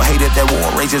 I sure hated that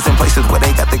war rages in places where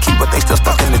they got the key, but they still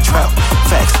stuck in the trap.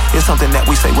 Facts, it's something that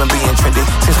we say when being trendy.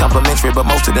 Seems complimentary, but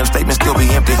most of them statements still be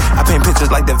empty. I paint pictures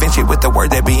like Da Vinci with the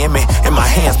word that be in me. In my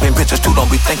hands, paint pictures too,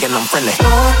 don't be thinking I'm friendly.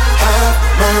 Lord, have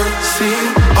mercy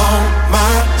on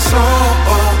my soul.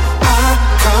 I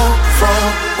come from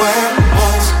where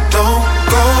most don't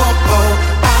go.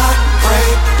 I pray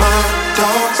my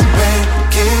dogs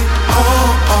make it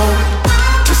home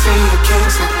to see a king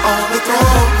sit on the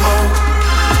throne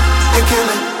and kill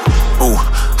it. Ooh,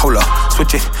 hold up,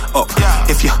 switch it up.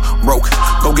 If you broke,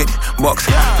 go get bucks.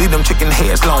 Leave them chicken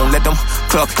heads long, let them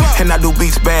cluck. And I do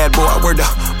beats bad, boy, word the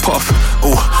puff.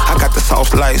 Ooh, I got the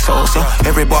sauce like salsa.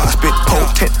 Every bar I spit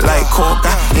potent like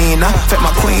cocaine. I fed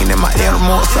my queen in my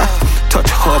hermosa. Touch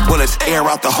her bullets, air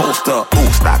out the holster.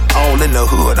 Ooh, stock all in the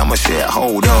hood, I'm a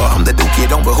shareholder. I'm the dookie,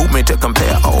 don't behoove me to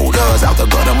compare odors. Out the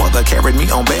gutter, mother carried me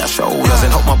on bare shoulders.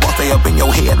 And hope my boss stay up in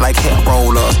your head like hair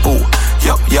rollers. Ooh,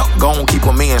 yup, gon' keep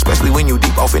them in. Especially when you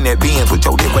deep off in that Benz with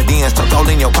your dividends tucked all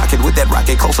in your pocket with that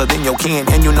rocket closer than your kin.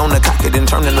 And you known to cock it and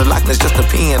turn into likeness just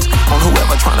depends on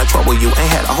whoever tryna trouble you.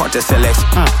 Ain't had a heart to select.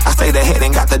 I stayed ahead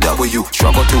and got the W.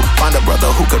 Struggle to find a brother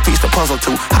who could piece the puzzle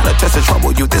too. How to test and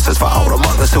trouble you. This is for all the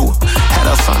mothers who had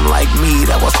a son like me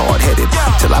that was hard-headed.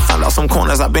 Till I found out some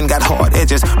corners I've been got hard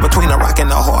edges. Between a rock and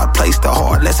a hard place, the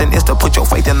hard lesson is to put your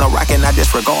faith in the rock and not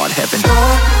disregard heaven.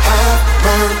 Lord, have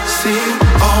mercy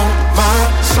on my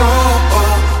soul.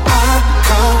 I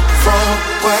come from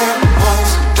where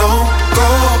most don't go.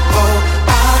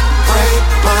 I pray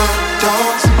my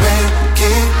dogs make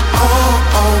it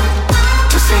home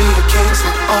to see the king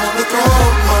sit on the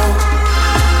throne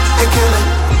and kill it.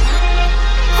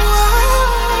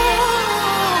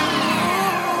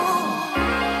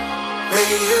 May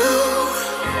you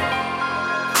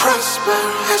prosper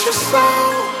as your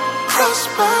soul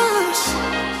prospers.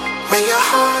 May your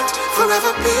heart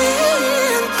forever be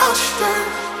in posture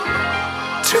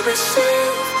to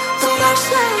receive the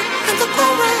mercy and the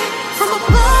glory from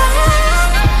above.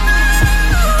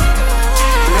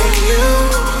 May you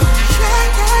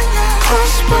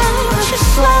prosper as your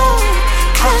soul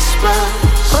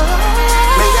prospers.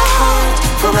 May your heart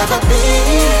forever be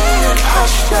in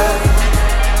posture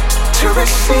to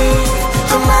receive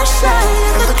the mercy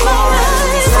and the glory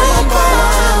from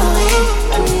above.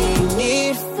 We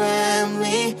need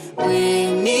family, we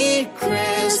need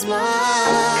Christmas.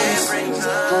 It brings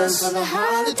us for the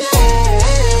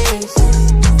holidays.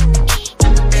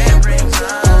 It brings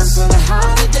us for the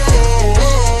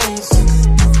holidays.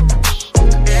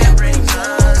 It brings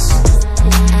us.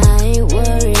 I ain't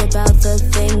worried about the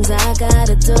things I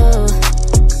gotta do.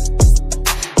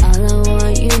 All I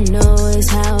want you know is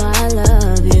how I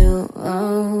love you.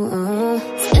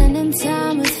 Spending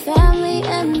time with family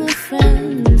and the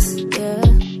friends, yeah.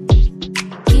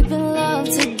 Keeping love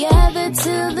together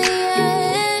till the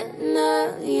end,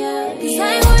 yeah. 'Cause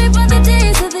I ain't worried about the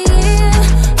days of the year.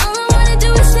 All I wanna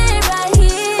do is stay right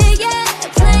here, yeah.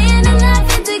 Playing and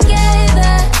laughing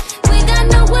together. We got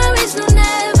no worries, no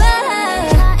never.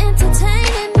 Not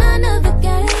entertaining none of the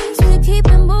games. We keep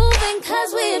it moving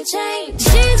 'cause we have changed.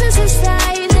 Jesus is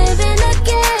right, living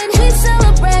again. We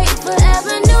celebrate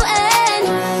forever new end.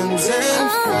 Friends and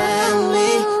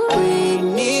family, we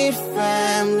need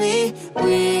family,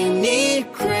 we need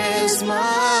Christmas.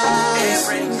 It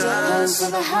brings us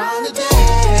for the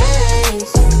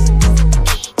holidays.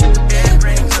 It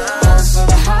brings us for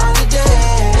the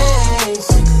holidays.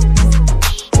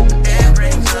 It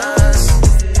brings us.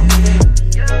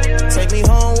 Take me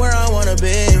home where I wanna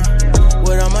be,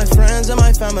 with all my friends and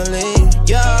my family.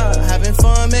 Yeah, having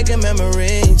fun, making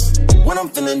memories. When I'm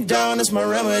feeling down, it's my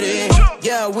remedy.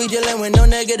 Yeah, we dealing with no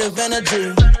negative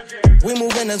energy. We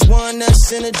moving as one, that's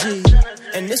synergy.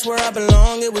 And this where I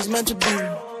belong, it was meant to be.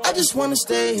 I just wanna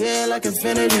stay here like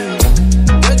infinity.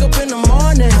 Wake up in the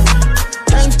morning,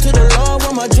 thanks to the Lord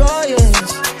where my joy is.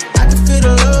 I can feel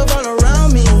the love all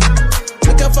around me.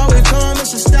 Look how far we come,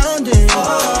 it's astounding.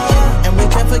 And we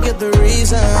can't forget the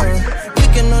reason. We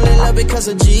can only love because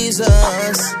of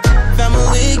Jesus.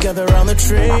 Family, gather around the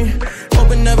tree.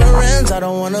 Hope it never ends, I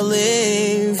don't wanna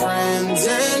leave. Friends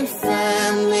and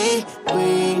family,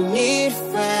 we need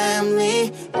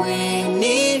family, we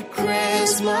need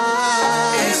Christmas.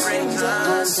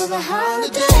 for the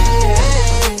holidays.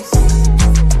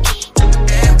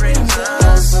 It brings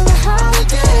us for the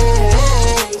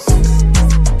holidays.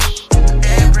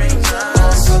 It brings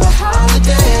us for the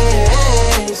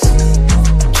holidays.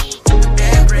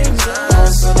 It brings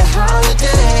us for the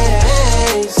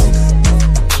holidays.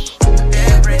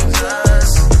 It brings us.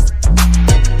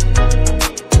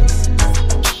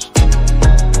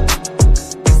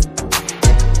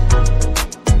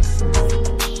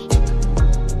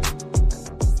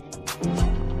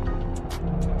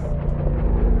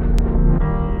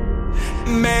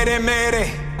 Mayday, mayday.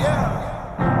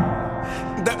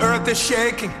 The earth is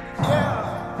shaking.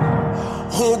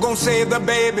 Who gon' save the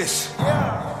babies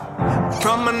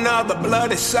from another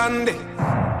bloody Sunday?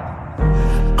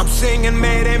 I'm singing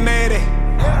mayday, mayday.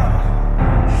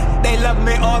 They love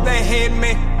me or they hate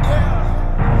me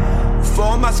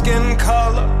for my skin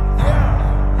color,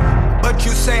 but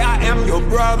you say I am your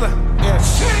brother.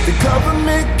 The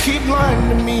government keep lying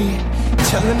to me,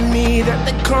 telling me that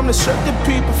they come to set the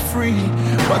people free,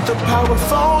 but the power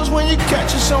falls when you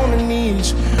catch us on the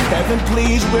knees. Heaven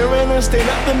please, we're in a state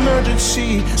of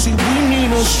emergency. See, we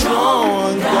need a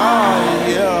strong God,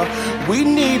 yeah. We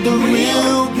need the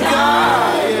real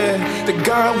God, yeah. The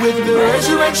God with the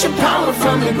resurrection power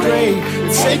from the grave,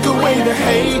 take away the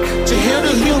hate, to heal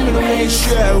the human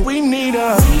race, yeah. We need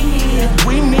a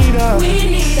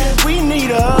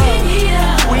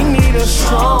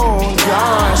strong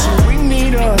God. So we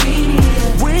need a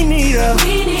yeah.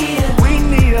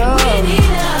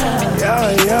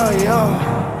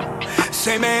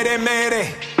 Say mayday,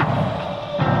 mayday.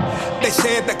 They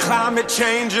said the climate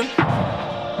changing,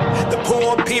 the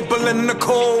poor people in the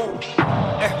cold,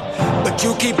 but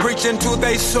you keep preaching to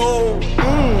their soul.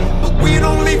 But we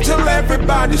don't leave till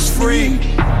everybody's free,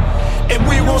 and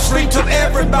we won't sleep till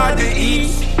everybody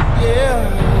eats.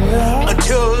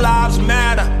 Until lives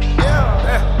matter,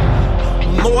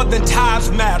 more than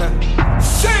ties matter.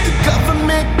 The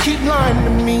government keep lying to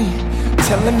me,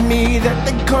 telling me that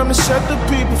they're gonna set the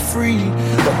people free,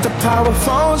 but the power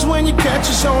falls when you catch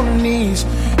us on the knees.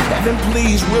 Heaven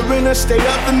please, we're in a state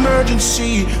of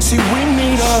emergency. See, we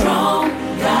need a strong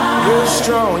God. Real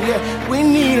strong, yeah. We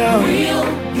need a real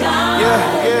God.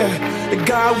 Yeah. The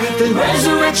God with the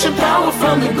resurrection power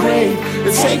from the grave,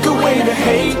 to take away the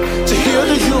hate, to heal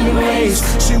the human race.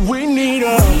 See, we need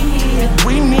a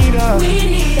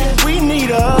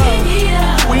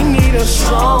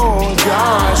strong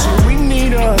God. See, we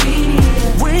need a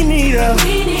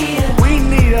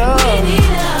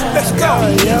let's go.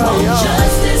 We want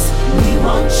justice, we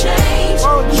want change,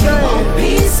 we want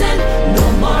peace and no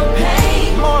more pain.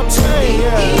 To be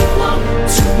equal,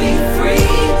 to be free.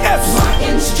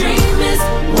 Martin's dream is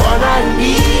what I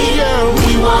need.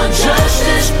 We want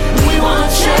justice, we want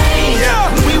change,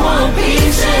 we want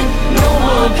peace and no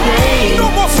more pain. No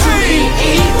more to be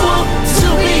equal, to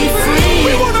be free.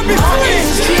 We wanna be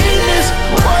Martin's dream is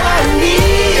what I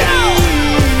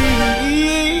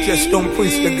need. Just don't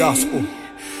preach the gospel,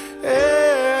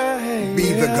 be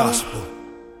the gospel.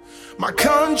 My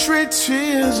country,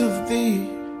 tears of thee,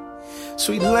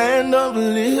 sweet land of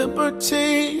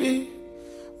liberty.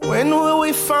 When will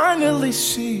we finally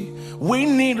see we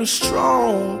need a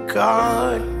strong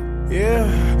God? Yeah.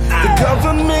 The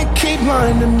government keep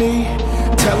lying to me,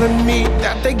 telling me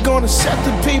that they gonna set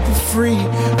the people free,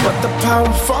 but the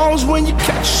power falls when you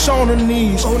catch us on the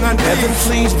knees. Heaven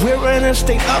please, we're in a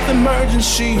state of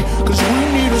emergency, cause we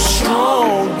need a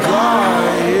strong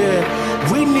God,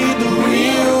 yeah. We need the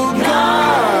real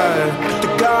God, the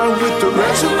God with the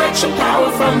resurrection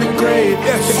power from the grave,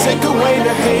 to take away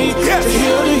the hate, to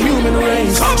heal the human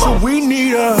race. So we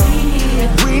need a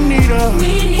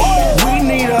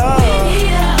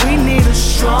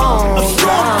strong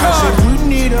God. So we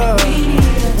need a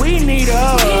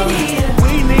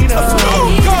strong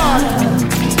God.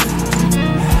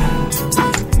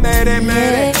 Mayday,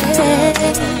 mayday.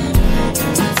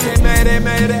 Say mayday,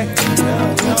 mayday.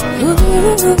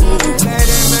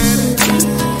 Mayday, mayday.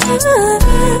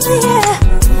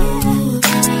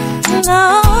 No.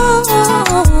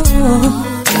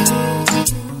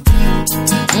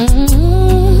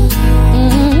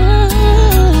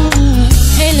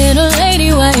 Hey little lady,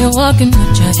 why you walking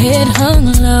with your head hung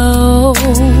low?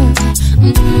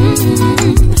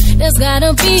 There's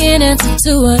gotta be an answer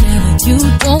to whatever you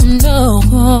don't know.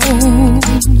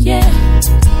 Yeah.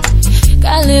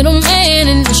 Got a little man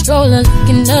in the stroller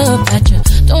looking up at you.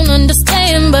 Don't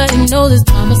understand, but he knows his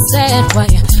mama's sad. Why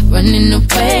you running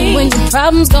away when your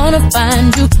problem's gonna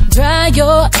find you? Dry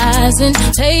your eyes and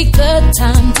take the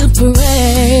time to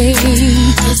pray.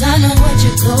 Cause I know what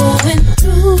you're going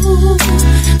through.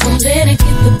 Don't let it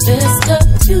get the best of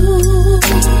you.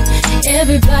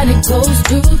 Every Everybody goes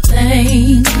through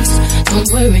things. Don't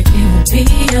worry, it will be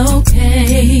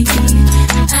okay.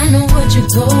 I know what you're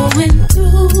going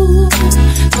through.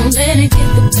 Don't let it get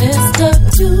the best of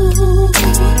you.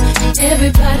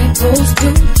 Everybody goes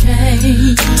through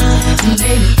change.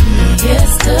 Maybe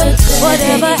yesterday.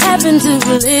 Whatever happened to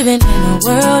living in a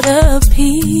world of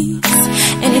peace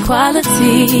and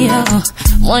equality?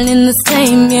 One in the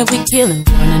same, yeah, we killing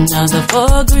one another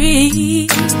for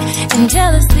greed and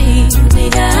jealousy. We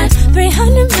got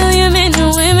 300 million men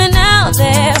and women out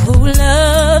there who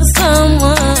love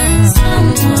someone.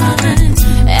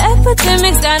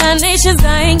 Epidemics got our nations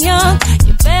dying young.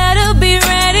 You better be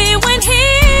ready when he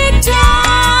comes.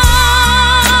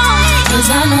 'Cause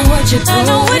I know what you're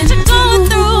going through.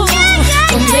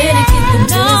 Don't let it get the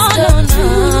best of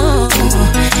you.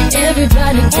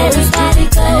 Everybody goes through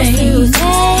things.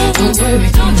 Don't worry,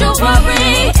 don't you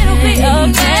worry, it'll be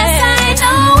okay. Yes,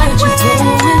 I know what you're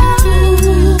going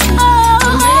through.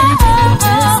 Don't let it get the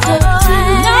best of you.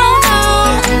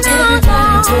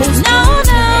 Everybody goes through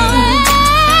things.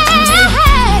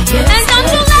 And don't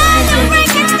you let it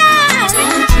break it down.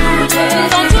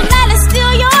 Don't you let it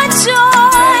steal your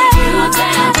joy.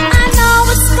 I know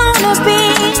it's gonna be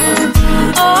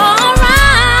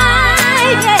alright,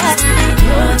 yeah.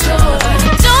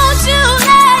 Don't you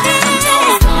let it.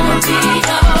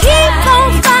 Keep on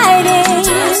fighting.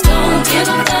 Just don't give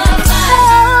up the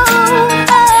fight.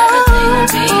 Everything will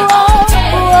be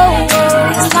okay.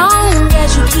 As long as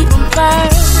you keep them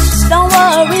first, don't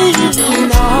worry.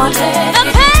 No, the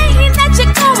pain that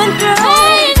you're going through,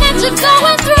 it's just for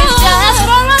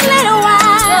a little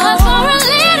while. Just for a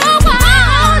little while.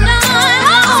 Hold on.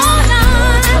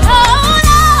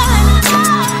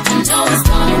 I know it's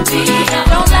gonna be.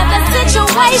 Don't let the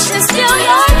situation steal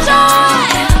your joy.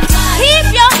 Keep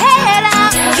your head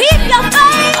up, keep your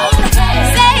faith.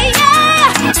 Say yeah.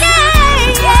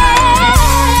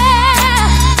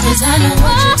 'Cause I know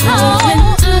what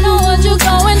you're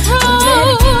going through. Don't let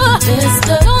it get the best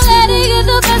of you.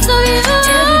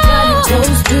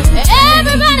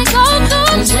 Everybody goes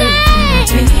through change.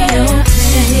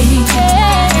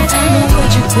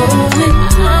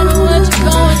 I know what you're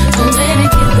going through. Don't let it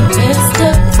get the best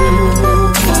of you.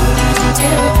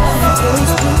 Everybody goes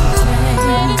through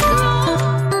change.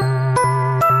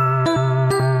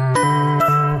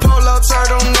 Polo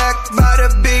turtleneck by the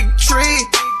big tree.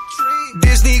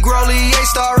 Disney Grolier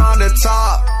star on the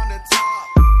top.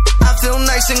 I feel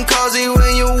nice and cozy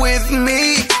when you're with me.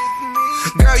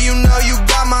 Girl, you know you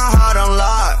got my heart on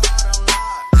lock.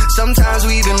 Sometimes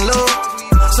we been low,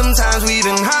 sometimes we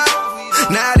been high.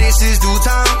 Now this is due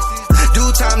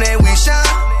time that we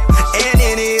shine. And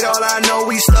in it all, I know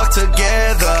we stuck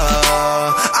together.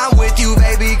 I'm with you,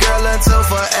 baby girl, until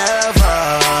forever.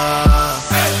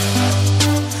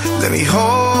 Let me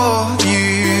hold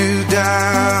you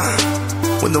down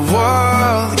when the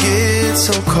world gets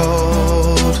so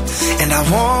cold. And I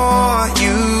want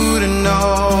you to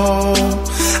know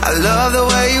I love the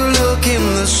way you look in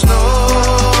the snow.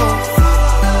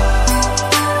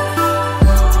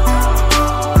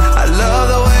 I love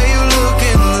the way you look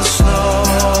in the snow.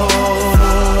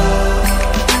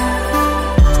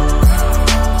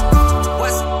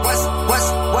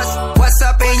 What's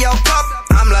up in your cup?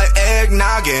 I'm like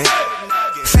eggnogging.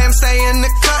 Fam stay in the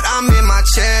cut, I'm in my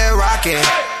chair rocking.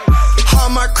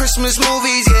 Hallmark Christmas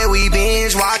movies, yeah, we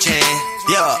binge watching.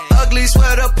 Yeah, ugly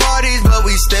sweater parties, but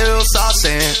we still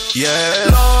saucing. Yeah,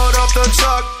 load up the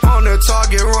truck on the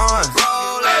Target run.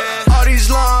 All these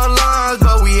long lines,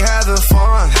 but we having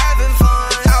fun.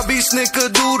 I'll be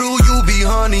snickerdoodle, you be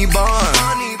honey bun.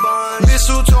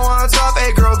 Mistletoe on top,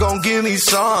 hey girl, gon' give me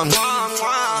some.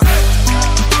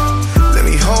 Let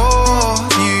me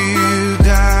hold you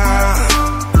down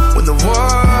when the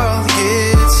world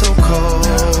gets so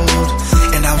cold.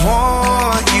 And I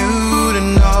want you to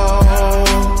know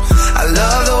I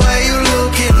love the way you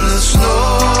look in the snow.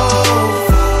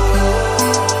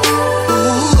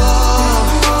 Ooh,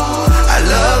 I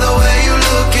love the way you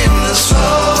look in the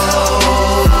snow.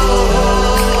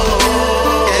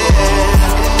 Yeah.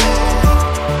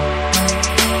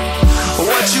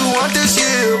 What you want this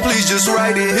year, please just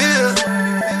write it here.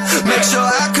 Make sure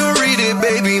I can read it,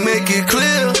 baby, make it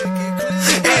clear.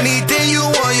 Anything you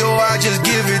want, yo, I just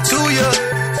give it to you.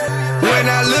 When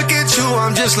I look at you,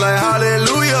 I'm just like,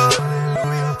 hallelujah.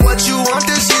 What you want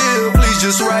this year, please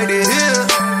just write it here.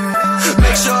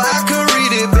 Make sure I can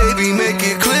read it, baby, make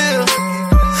it clear.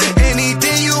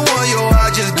 Anything you want, yo, I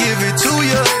just give it to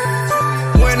you.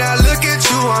 When I look at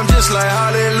you, I'm just like,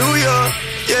 hallelujah,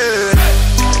 yeah.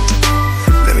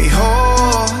 Let me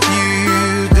hold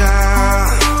you down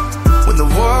when the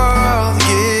world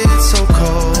gets so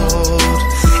cold.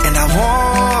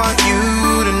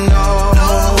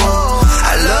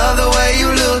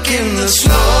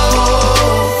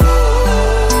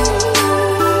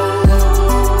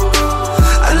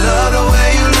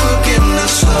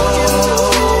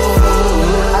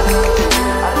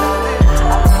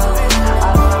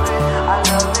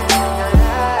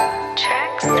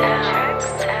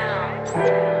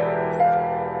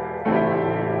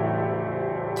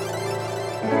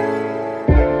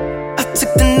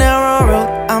 took the narrow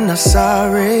road, I'm not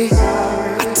sorry.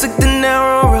 I took the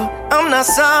narrow road, I'm not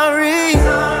sorry.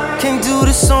 Can't do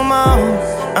this on my own,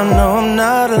 I know I'm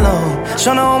not alone.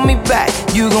 Tryna hold me back,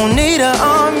 you gon' need an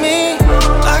army.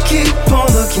 I keep on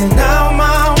looking out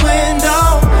my window,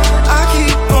 I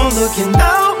keep on looking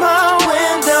out my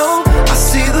window. I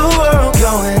see the world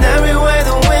going every way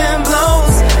the wind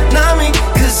blows. Not me,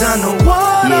 cause I know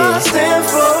what I stand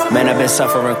for. Man, I've been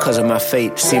suffering cause of my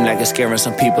fate. Seem like it's scaring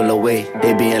some people away.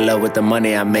 They be in love with the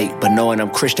money I make, but knowing I'm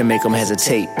Christian make them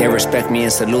hesitate. They respect me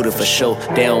and salute it for sure.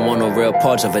 They don't want no real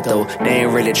parts of it though. They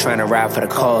ain't really trying to ride for the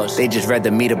cause. They just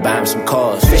rather me to buy them some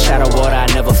cars. Fish out of water, I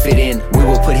never fit in. We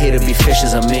were put here to be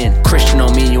fishers of men. Christian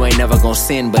don't mean you ain't never gonna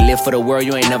sin, but live for the world,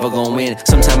 you ain't never gonna win.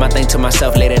 Sometimes I think to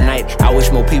myself late at night, I wish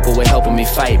more people would helping me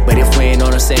fight. But if we ain't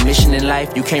on the same mission in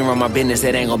life, you can't run my business,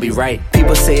 that ain't gonna be right.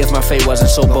 People say if my fate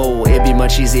wasn't so bold, it'd be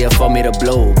much easier for me to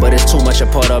blow. But it's too much a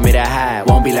part of me to hide.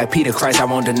 Won't be like Peter, Christ, I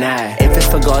won't deny. If it's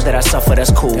for God that I suffer,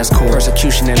 that's cool. That's cool.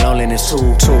 Persecution and loneliness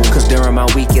too. Cause during my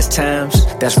weakest times,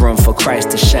 that's room for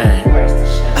Christ to shine.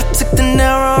 I took the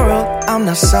narrow road, I'm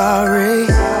not sorry.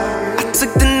 I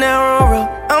took the narrow road,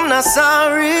 I'm not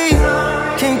sorry.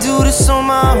 Can't do this on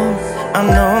my own, I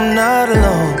know I'm not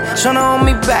alone. Tryna hold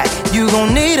me back, you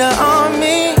gon' need an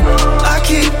army. I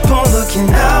keep on looking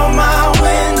out my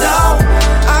window,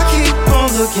 I keep on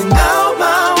looking out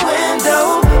my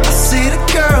window. I see the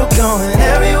girl going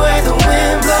every way the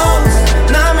wind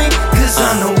blows. Not me, cause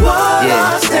I know what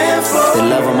I stand for. The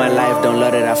love of my life don't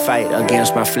love that I fight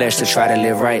against my flesh to try to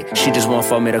live right. She just want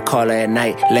for me to call her at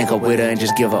night, link up with her and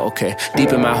just give her okay.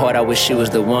 Deep in my heart I wish she was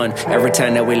the one. Every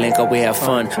time that we link up we have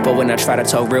fun, but when I try to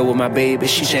talk real with my baby,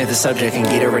 she changed the subject and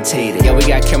get irritated. Yeah, we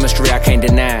got chemistry, I can't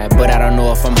deny, but I don't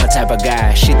know if I'm her type of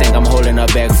guy. She think I'm holding her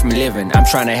back from living. I'm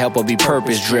trying to help her be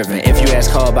purpose driven. If you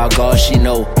ask her about God, she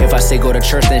know. If I say go to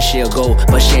church, then she'll go,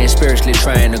 but she ain't spiritually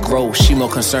trying to grow. She more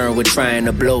concerned with trying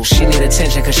to blow. She need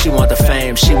attention cause she want the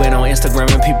fame. She went on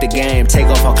Instagram and peeped the game. Take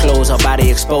off her clothes, her body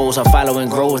exposed, her following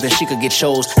grows, then she could get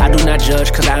shows. I do not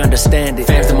judge cause I understand it.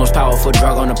 Fame's the most powerful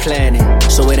drug on the planet,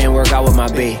 so it ain't work out with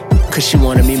my babe, cause she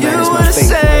wanted me minus my fate. You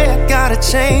would've say I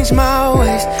gotta change my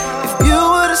ways. If you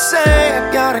would've say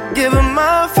I gotta give her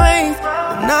my faith,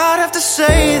 then I'd have to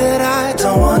say that I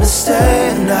don't wanna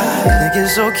stay. And I think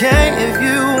it's okay if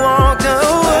you walk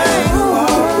away.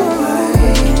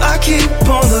 I keep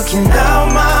on looking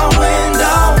out my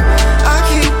window, I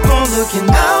keep on looking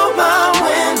out my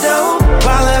window,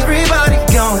 while everybody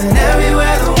going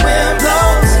everywhere the wind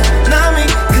blows. Not me,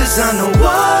 cause I know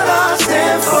what I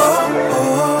stand for.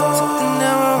 Took the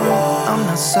narrow road, I'm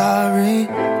not sorry.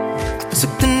 I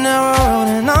took the narrow road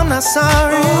and I'm not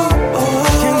sorry.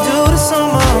 Can't do this on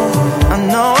my own, I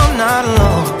know I'm not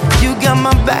alone. You got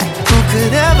my back, who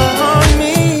could ever harm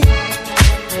me?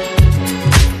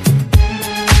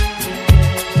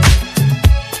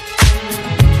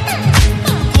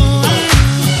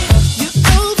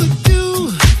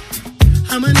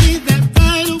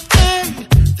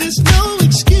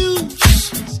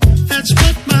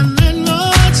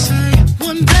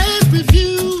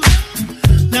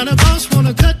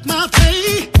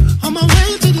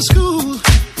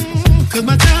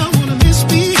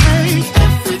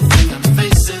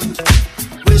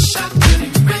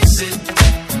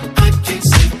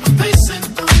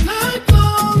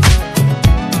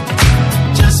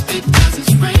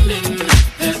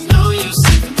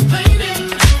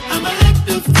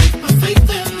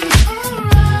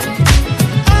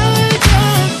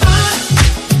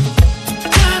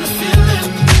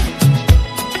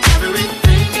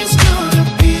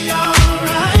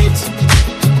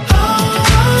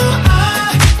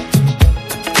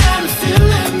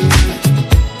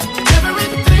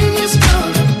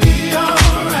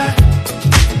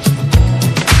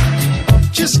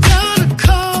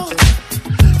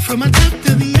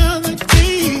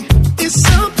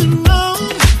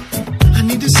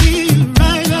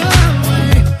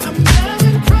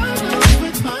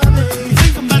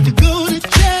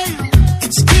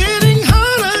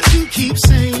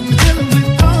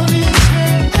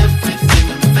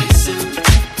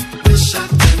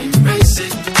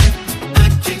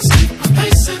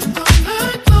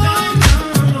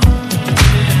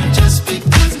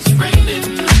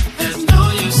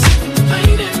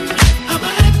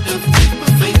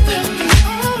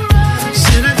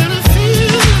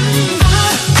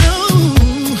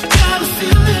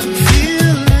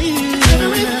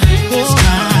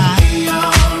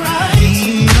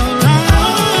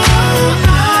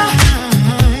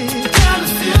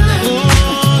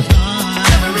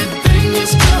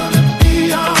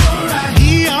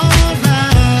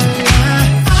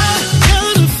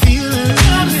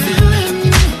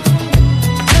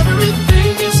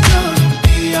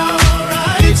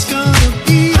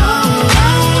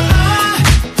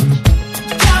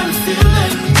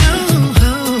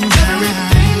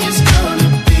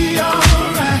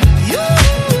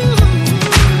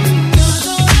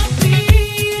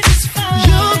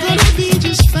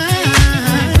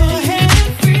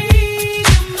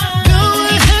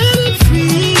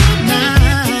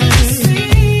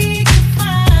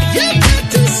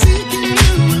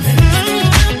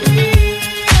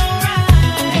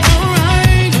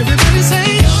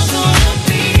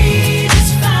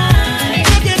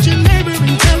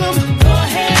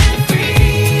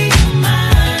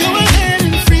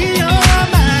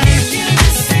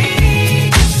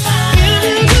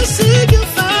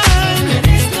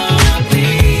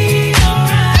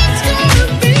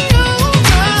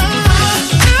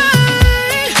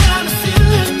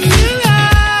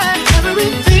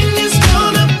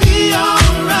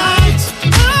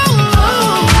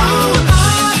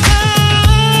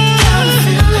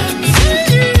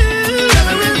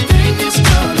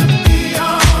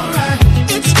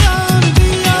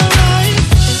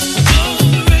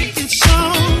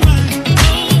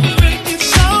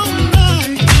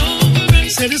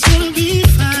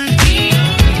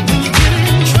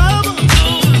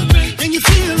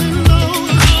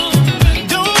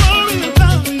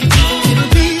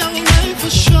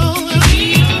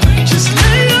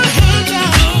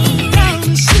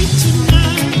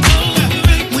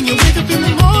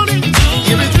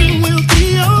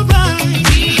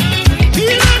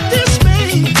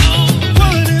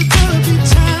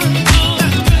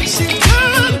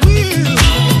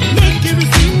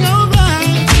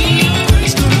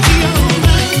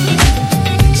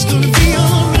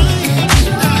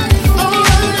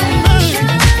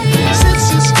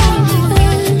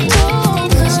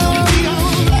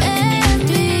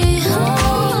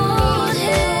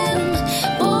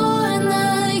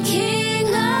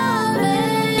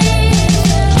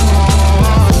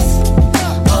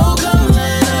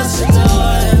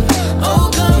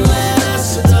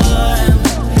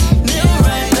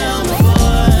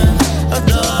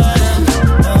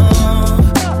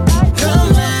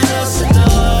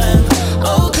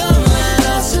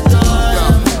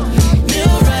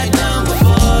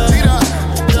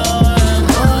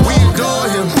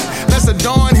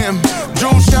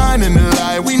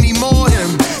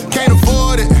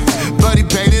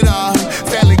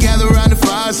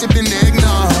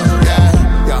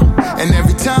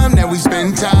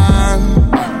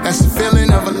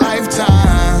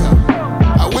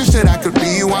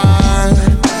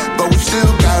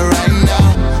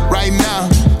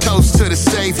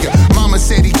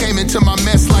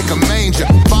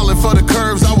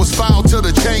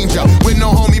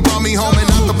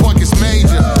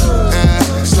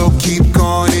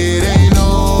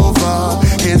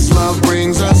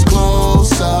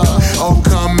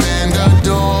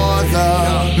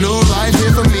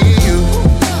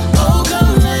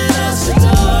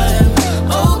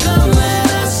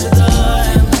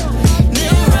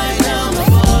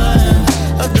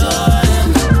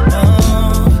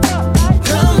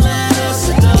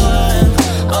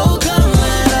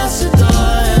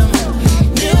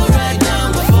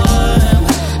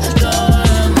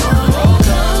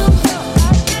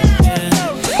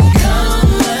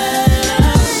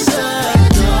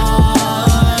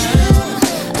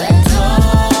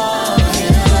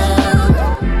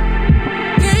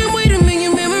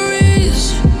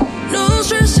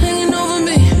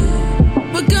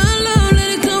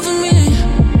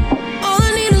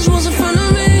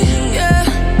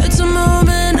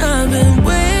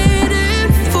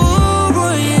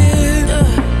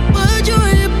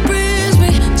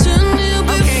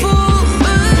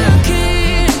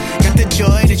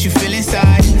 what you feel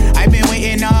inside. I've been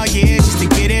waiting all year just to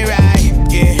get it right.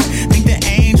 Yeah, think the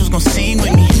angels gon' sing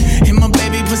with me. And my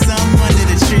baby put something under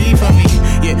the tree for me.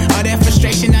 Yeah, all that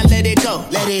frustration, I let it go.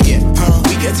 Let it, yeah.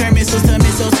 We could turn missiles to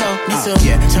mistletoe.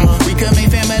 Yeah, we could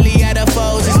make family out of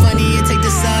foes. It's funny, it take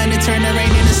the sun to turn the rain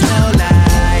into snow.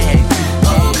 Like,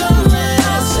 oh, come let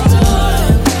us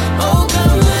adore. Oh,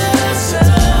 come let us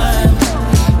adore.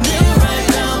 Kneel right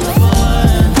down before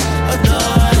him,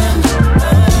 adore him.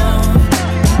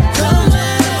 Come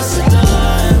let us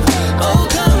adore him. Oh,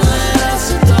 come let us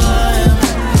adore him.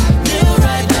 Kneel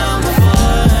right down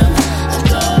before him,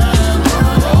 adore him.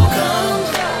 Oh, come,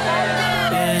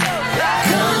 yeah.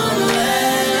 Come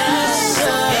let us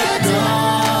adore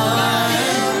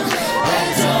him,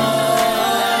 adore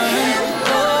him.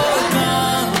 Oh,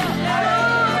 come,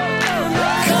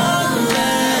 come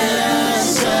let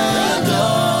us adore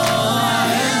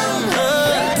him,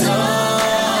 adore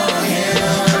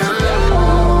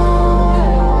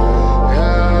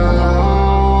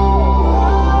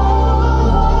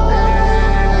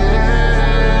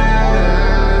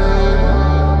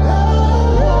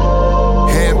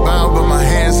Head bowed, but my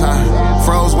hands high.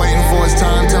 Froze waiting for his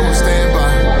time, tell him stand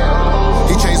by.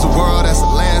 He changed the world, that's a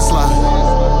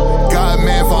landslide. God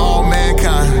man for all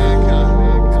mankind.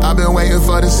 I've been waiting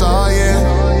for this all year.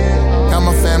 Got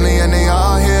my family and they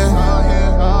all here.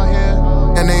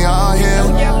 And they all here.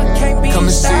 Come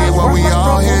and see what we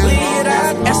all here.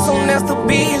 As soon as the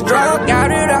beats drop,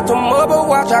 got it out the mother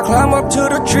watch, I climb up to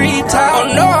the treetop. Oh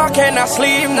no, I cannot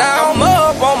sleep now, I'm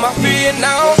up on my feet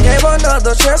now. Gave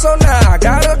another chance, so now I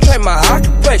gotta change my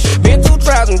occupation. Been through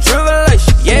trials and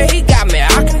tribulations, yeah, he got me,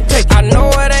 I can take it. I know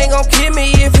it ain't gon' kill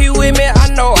me if he with me, I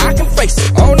know I can face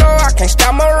it. Oh no, I can't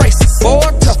stop my races, for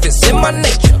tough, it's in my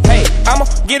nature. Hey, I'ma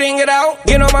getting it out,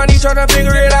 get on my knees, try to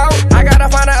figure it out. I gotta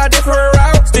find a different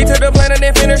route, stick to the plan and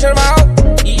then finish them out.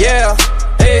 Yeah.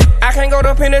 Hey, I can't go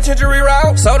the penitentiary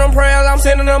route, so them prayers I'm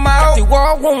sending them out. You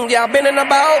all wound, y'all been in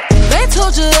about. They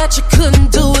told you that you couldn't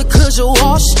do it cause you're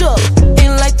washed up.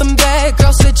 Ain't like them bad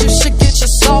girls said you should get your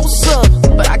sauce up.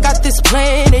 But I got this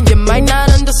plan and you might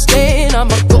not understand.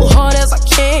 I'ma go hard as I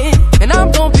can, and I'm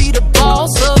gon' be the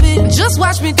boss of it. Just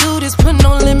watch me do this, put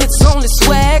no limits, only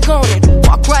swag on it.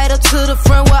 Walk right up to the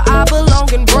front where I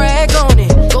belong and brag on it.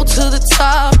 Go to the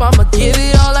top, I'ma give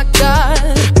it all I got.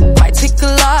 Might take a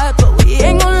lot, but we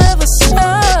ain't gon' ever stop.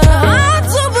 I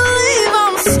do believe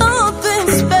I'm something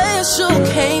special.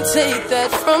 Can't take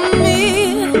that from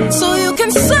me. So you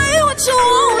can say what you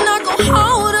want, I go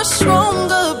harder,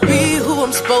 stronger, be who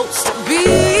I'm supposed to be.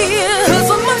 Cause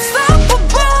I'm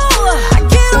unstoppable, I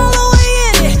get all the way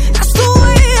in it. That's the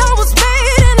way I was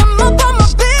made, and I'm up on my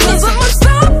business. Cause I'm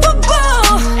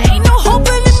unstoppable, ain't no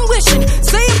hoping and wishing.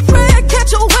 Say a prayer,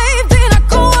 catch a wave, then I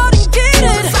go out and get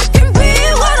it. Cause I can be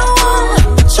what I want,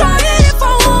 try it if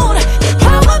I want.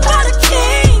 Empowered by the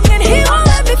king, and he won't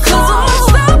let me fall. Cause I'm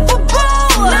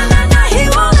unstoppable, nah, nah, nah, he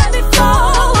won't let me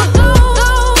fall.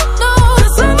 No,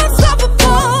 cause I'm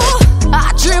unstoppable.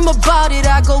 I dream about it,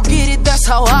 I go get it, that's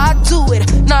how I do it.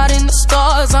 Not in the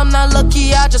stars, I'm not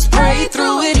lucky, I just pray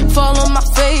through it. Fall on my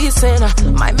face and I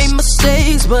might make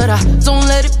mistakes, but I don't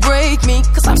let it break me,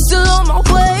 cause I'm still on my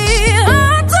way.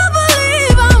 I do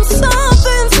believe I'm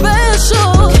something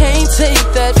special. Can't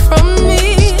take that from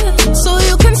me. So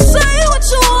you can say what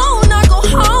you want, I go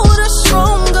harder,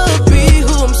 stronger, be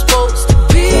who I'm supposed to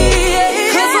be.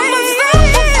 Cause I'm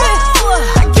unstoppable,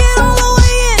 I get all the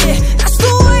way in it. That's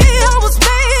the way I was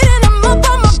made, and I'm up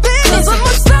on my business. Cause I'm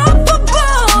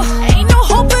unstoppable, ain't no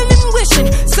hoping and wishing.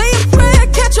 Say a prayer,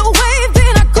 catch a wave,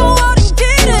 then I go out and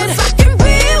get it. Cause I can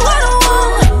be what I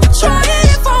want, try it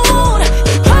if I want.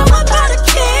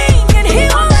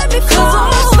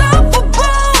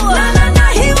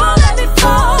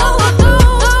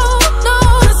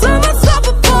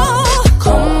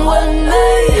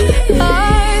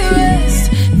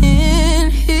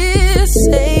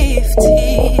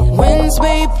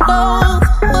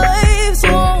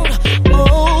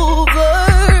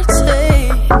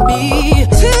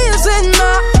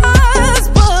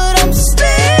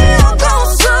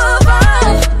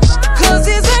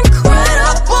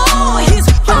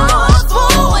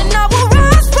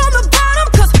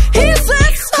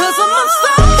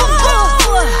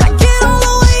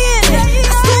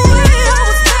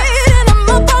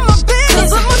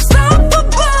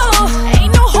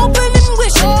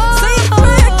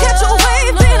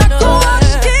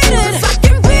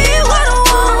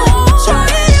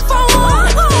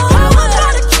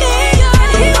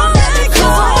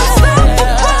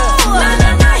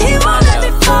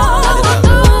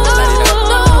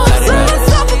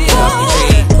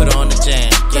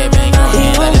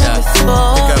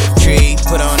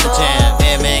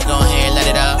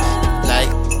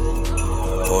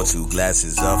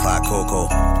 glasses of hot cocoa.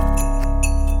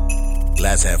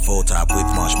 Glass half full, top with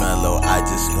marshmallow. I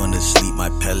just wanna sleep, my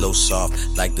pillow soft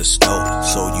like the snow.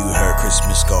 So you heard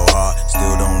Christmas go hard,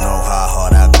 still don't know how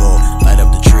hard I go. Light up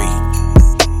the tree,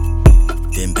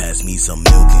 then pass me some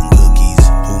milk and cookies.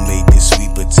 Who made this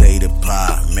sweet potato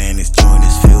pie? Man, this joint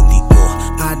is filthy.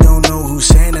 I don't know who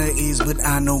Santa is, but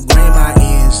I know Grandma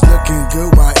is. Looking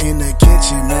good while in the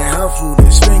kitchen, man. Her food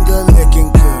is finger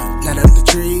licking good. Light up the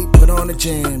tree, put on the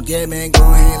jam. Yeah, man, go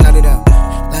ahead, light it up.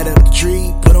 Light up the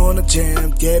tree, put on the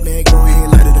jam. Yeah, man, go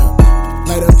ahead, light it up.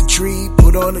 Light up the tree,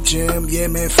 put on the jam. Yeah,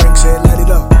 man, Frank said light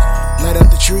it up. Light up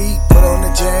the tree, put on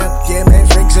the jam. Yeah, man,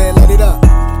 Frank said light it up.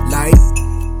 Light.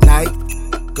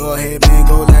 Go ahead, man,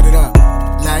 go light it up.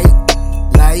 Light.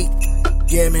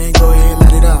 Yeah, man, go ahead,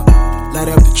 light it up. Light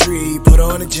up the tree, put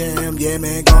on the jam. Yeah,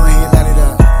 man, go ahead, light it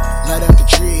up. Light up the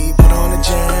tree, put on the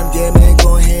jam. Yeah, man,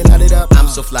 go ahead, light it up. I'm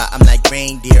so fly, I'm like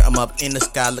reindeer. I'm up in the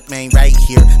sky, look, man, right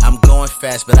here. I'm going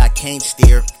fast, but I can't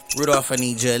steer. Rudolph, I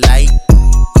need your light.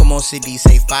 Come on, city,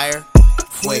 say fire.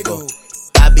 Fuego.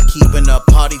 I be keeping up,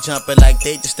 party jumping like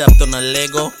they just stepped on a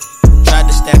Lego. Tried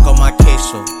to stack on my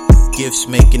queso. Gifts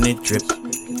making it drip.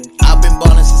 I've been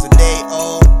ballin' since the day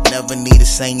old. Never need a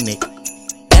Saint Nick.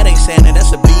 That ain't Santa,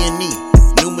 that's a B&E.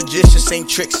 New magician, same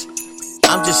tricks.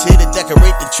 I'm just here to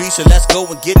decorate the tree, so let's go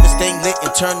and get this thing lit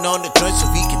and turn on the joint so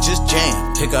we can just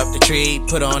jam. Pick up the tree,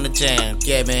 put on the jam.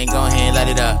 Yeah, man, go ahead, light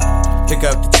it up. Pick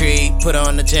up the tree, put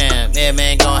on the jam. Yeah,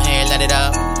 man, go ahead, light it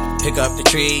up. Pick up the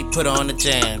tree, put on the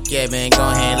jam. Yeah, man, go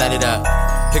ahead, light it up.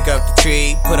 Pick up the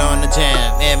tree, put on the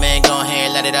jam. Yeah, man, go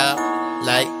ahead, light it up.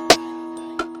 Light.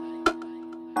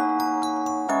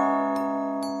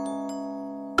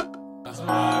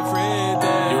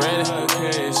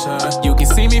 You can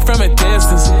see me from a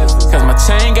distance, cause my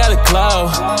chain got a glow.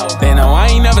 They know I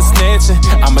ain't never snitching,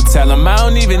 I'ma tell them I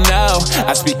don't even know.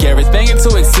 I speak everything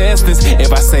into existence,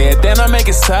 if I say it then I make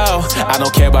it so. I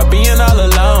don't care about being all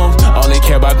alone, only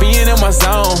care about being in my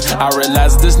zone. I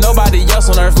realized there's nobody else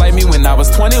on earth like me when I was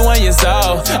 21 years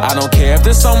old. I don't care if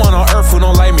there's someone on earth who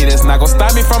don't like me, that's not gonna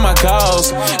stop me from my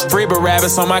goals. Free but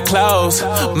rabbits on my clothes,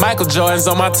 Michael Jordan's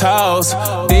on my toes,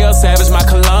 Theo Savage my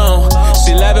cologne.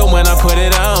 She love it when I put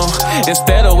it on.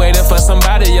 Instead of waiting for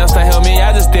somebody else to help me,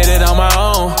 I just did it on my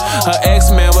own. Her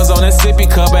ex-man was on that sippy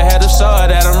cup, but had to show her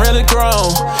that I'm really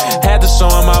grown. Had to show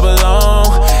him I belong,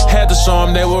 had to show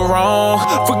him they were wrong.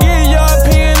 Forget your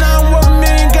opinion, I'm what me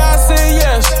and God said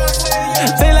yes.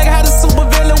 They like how the super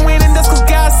villain winning, that's cause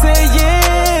God said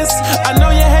yes. I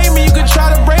know you hate me, you could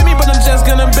try to break me, but I'm just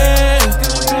gonna bend.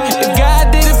 If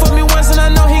God did it for me once, and I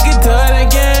know he could do it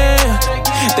again.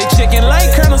 They chicken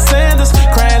like Colonel Sanders,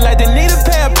 crying like they need a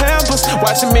pair of Pampers.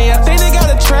 Watching me, I think they got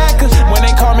a tracker. When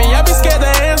they call me, I be scared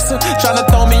to answer. Tryna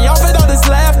throw me off with all this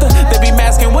laughter. They be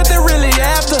masking what they're really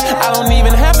after. I don't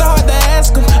even have the heart to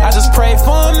ask them. I just pray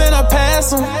for them, then I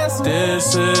pass them.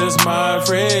 This is my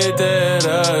free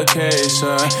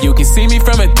dedication. You can see me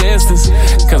from a distance,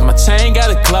 cause my chain got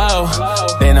a glow.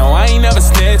 They know I ain't never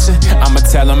snitching, I'ma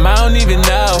tell them I don't even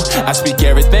know. I speak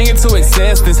everything into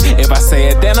existence, if I say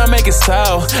it then I make it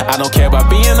so. I don't care about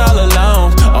being all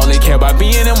alone, only care about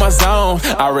being in my zone.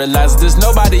 I realized there's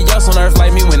nobody else on earth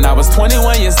like me when I was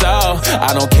 21 years old.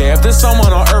 I don't care if there's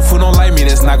someone on earth who don't like me,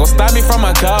 that's not gonna stop me from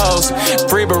my goals.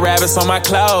 Free but rabbits on my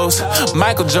clothes,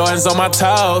 Michael Jordan's on my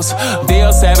toes,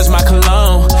 Theo Savage my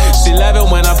cologne. She love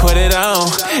it when I put it on.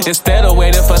 Instead of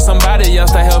waiting for somebody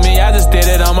else to help me, I just did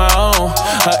it on my own.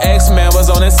 Her ex-man was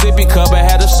on that sippy cup, but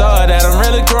had to show her that I'm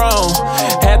really grown.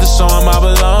 Had to show him I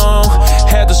belong,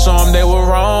 had to show him they were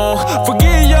wrong.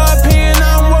 Forget your opinion,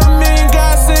 I'm what me and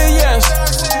God said yes.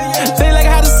 They like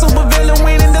how the super villain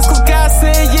winning, that's cause God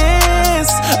said yes.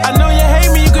 I know you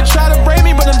hate me, you could try to break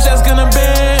me, but I'm just gonna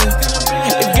bend.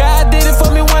 If God did it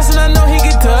for me once, and I know he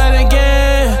could do it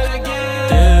again.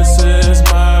 This is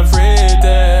my free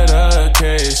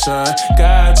dedication.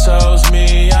 God chose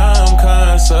me, I'm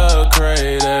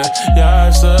consecrated.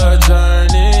 Life's a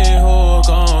journey, who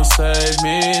gon' save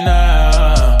me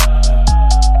now?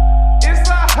 It's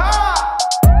a hot.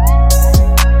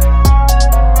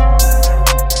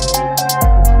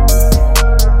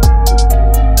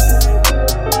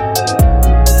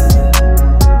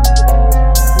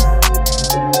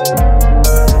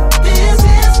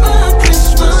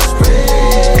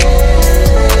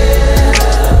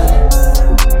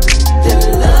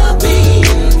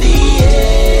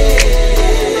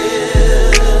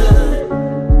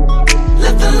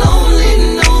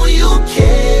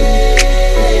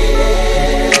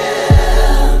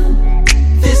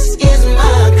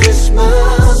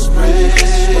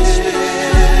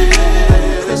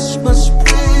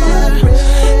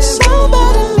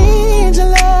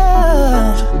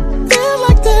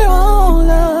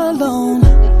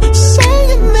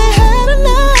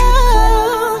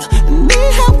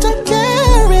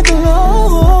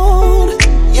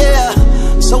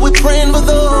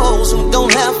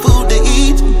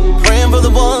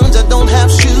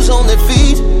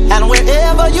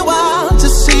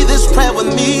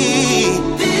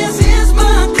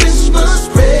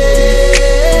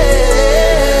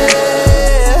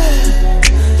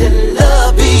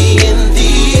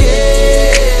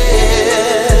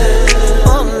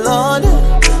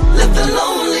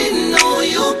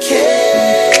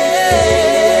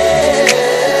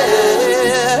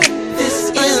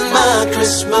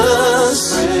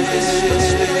 Christmas.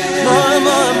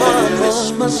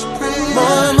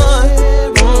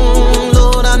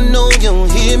 Lord, I know you'll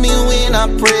hear me when I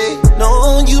pray.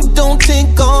 No, you don't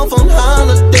take off on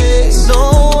holidays.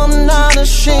 No, I'm not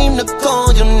ashamed to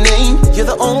call your name. You're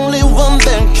the only one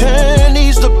that can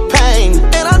ease the pain.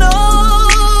 And I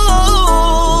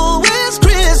know it's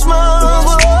Christmas.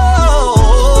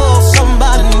 Oh,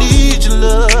 somebody needs your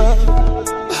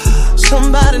love.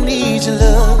 Somebody needs your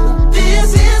love.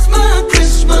 This is my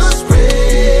Christmas prayer.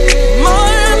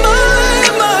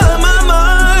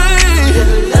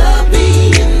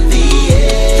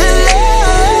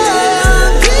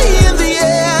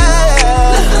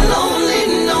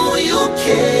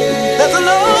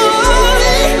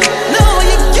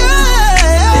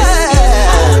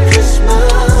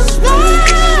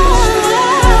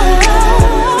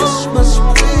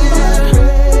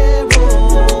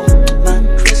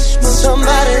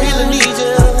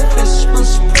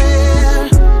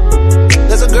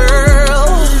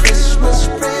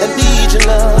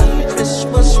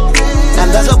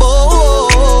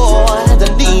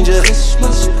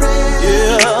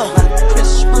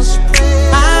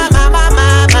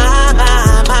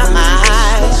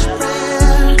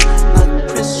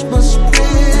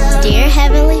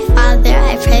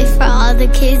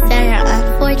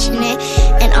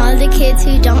 And all the kids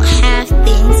who don't have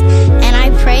things. And I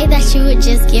pray that you would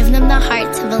just give them the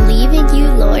heart to believe in you,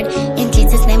 Lord. In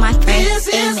Jesus' name I pray. This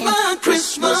Amen. is my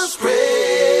Christmas prayer.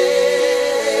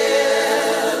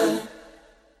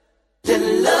 Let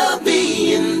love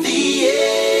be in the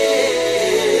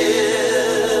air.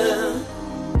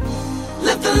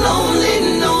 Let the lonely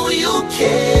know you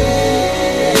care.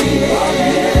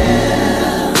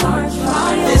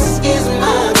 This is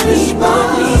my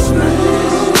Christmas.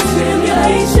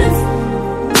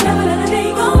 Never let a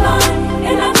day go by,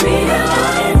 and I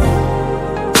realize,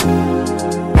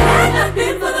 had not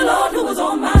been for the Lord who was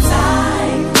on my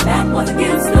side, back was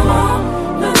against the wall,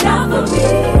 looked out for me.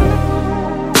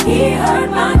 He heard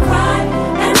my cry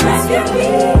and rescued me.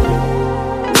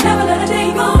 Never let a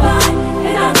day go by,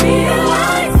 and I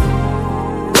realize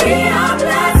we are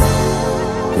blessed.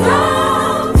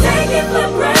 Don't take it for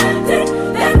granted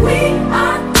that we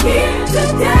are here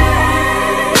today.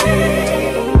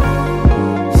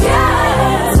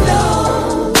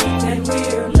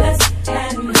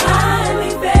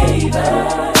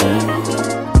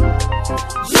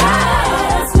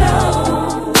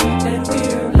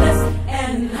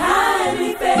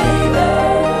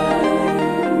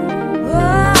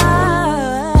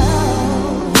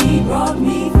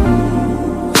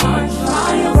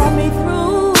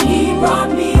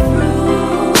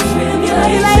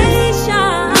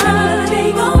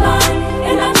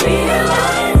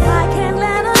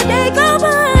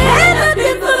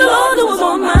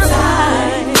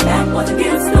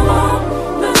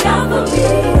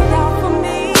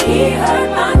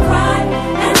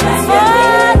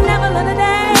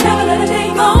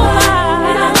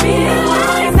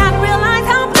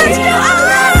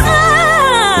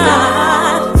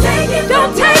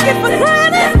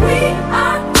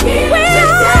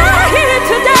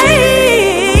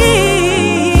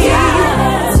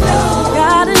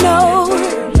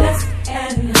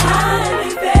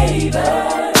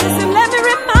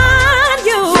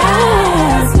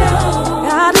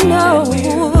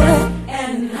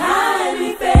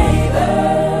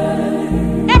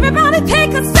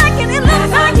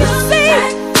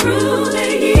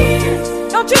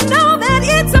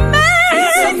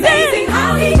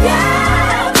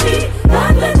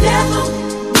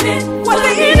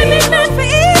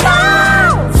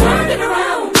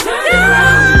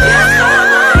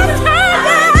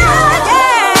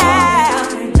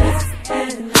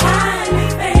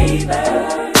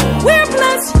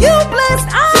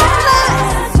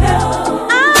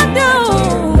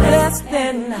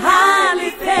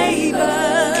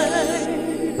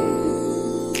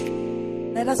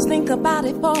 About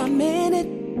it for a minute.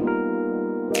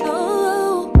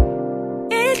 Oh,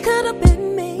 it could have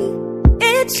been me.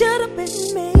 It should have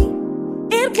been me.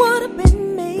 It would have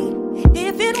been me.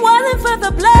 If it wasn't for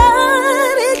the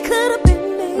blood, it could have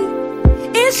been me.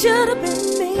 It should have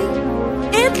been me.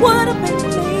 It would have been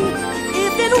me.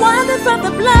 If it wasn't for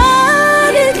the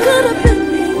blood, it could have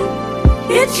been me.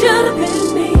 It should have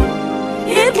been me.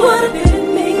 It would have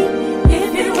been me.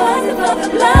 If it wasn't for the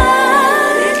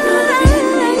blood, it could have been me.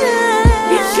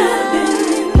 It should have been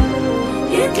me.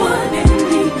 It would have been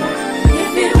me.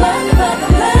 If it wasn't for the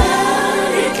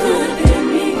blood, it could have been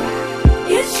me.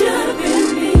 It should have been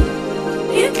me.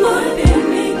 It would have been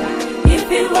me. If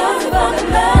it wasn't for the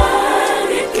blood,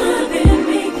 it could have been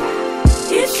me.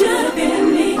 It should have been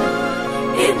me.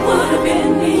 It would have been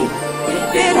me.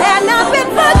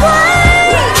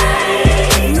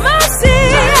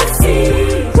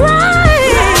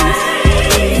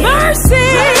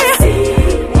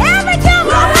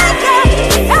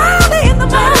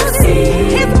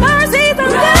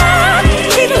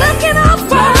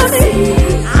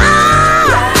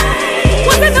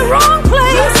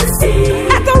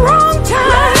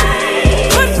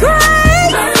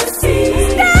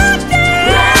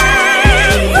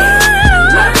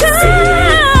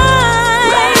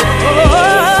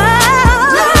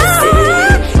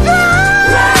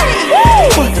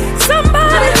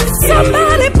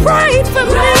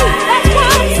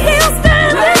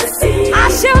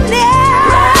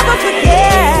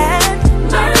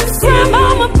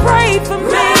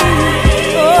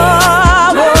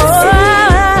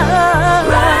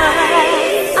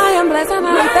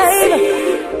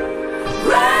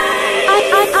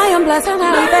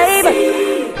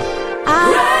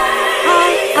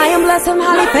 blessed and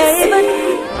highly favored.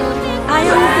 I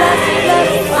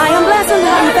am blessed and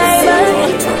highly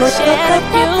favored. Shed a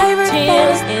few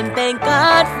tears and thank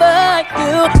God for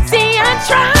you. See, I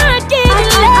tried getting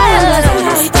love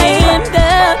in the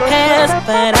past,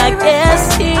 but I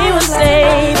guess He will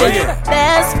save it.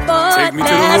 That's for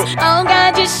last. Oh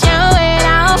God, just show it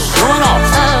off.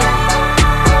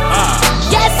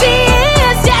 Yes, He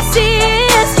is. Yes, He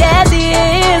is. Yes, He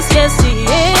is. Yes, He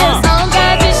is. Oh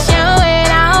God, just show it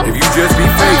off. If you just be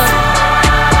faithful.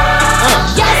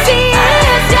 Yes, He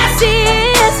is. Yes, He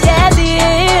is. Yes, He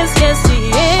is. Yes, He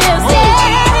is.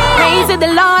 Praise to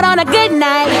the Lord on a good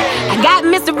night. I got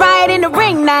Mr. Right in the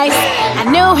ring nice. I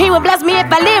knew He would bless me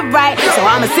if I live right. So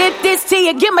I'ma sip this tea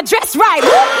and get my dress right.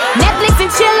 Netflix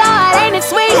and chill out, ain't it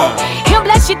sweet? He'll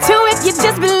bless you too if you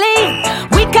just believe.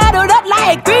 We cuddled up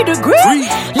like 3 degrees.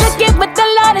 Look at what the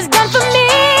Lord has done for me.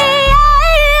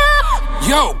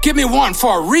 Yo, give me one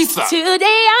for Aretha. Today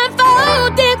I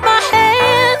folded my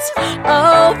hands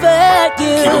over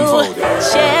you.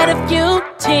 Shed a few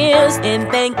tears and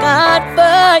thank God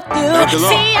for you.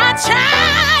 See, I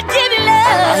tried giving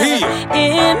love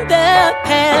in the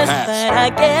past, but I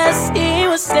guess He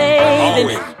was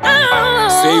saving.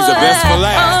 Saves the best for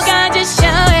last. Oh God, just show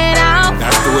it out.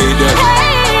 That's the way He does it.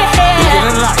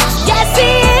 Yes, He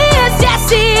is. Yes,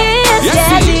 He is.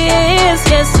 Yes, He is.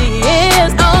 Yes, He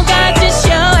is. Oh God, just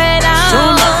show it out. Show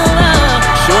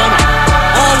it out.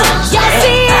 Always. Yes,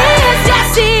 He is.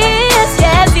 Yes, He is.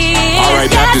 Yes, He is. All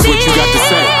right, Baptist, what you got to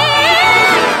say?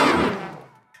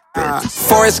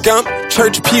 Forrest Gump,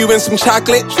 church pew and some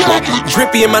chocolate.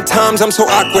 Drippy in my times, I'm so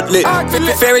awkward lit.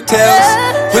 Fairy tales,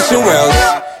 wishing wells.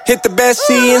 Hit the best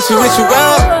sea and she wish you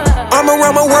well. I'm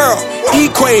around my world,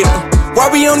 equator.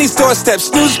 While we on these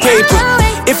doorsteps, newspaper.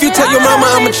 If you tell your mama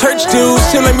I'm a church dude,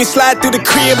 she'll let me slide through the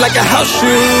crib like a house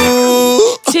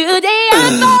shoe. Today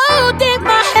I folded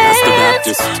my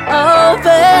hands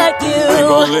over you.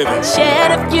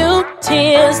 Shed a few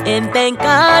tears and thank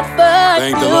God for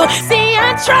you. See,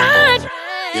 I tried.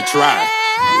 You tried.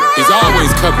 He's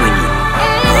always covering you.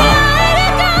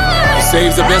 He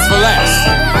saves the best for last.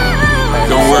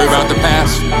 Don't worry about the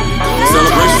past. The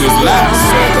celebration is last.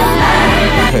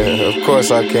 Of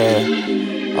course I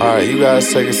can. Alright, you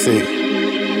guys take a seat.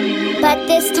 But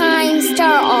this time,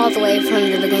 start all the way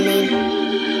from the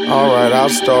beginning. Alright, I'll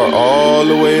start all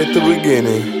the way at the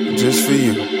beginning, just for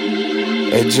you.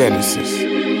 At Genesis.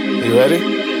 You ready?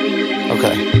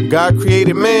 Okay. God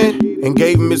created man and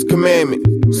gave him his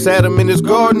commandment. Sat him in his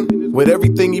garden with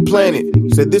everything he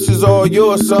planted. Said, this is all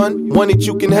yours, son. One that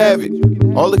you can have it.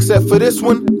 All except for this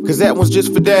one, cause that one's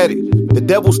just for daddy. The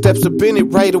devil steps up in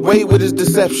it right away with his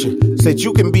deception. Said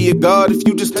you can be a god if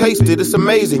you just taste it. It's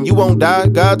amazing, you won't die.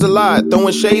 God's alive,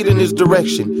 throwing shade in his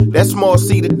direction. That small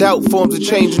seed of doubt forms a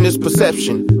change in his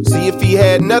perception. See, if he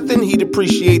had nothing, he'd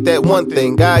appreciate that one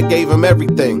thing. God gave him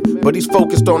everything, but he's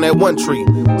focused on that one tree.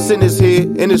 Sin is here,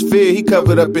 in his fear, he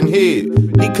covered up and hid.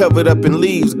 He covered up in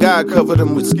leaves, God covered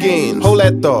him with skins. Hold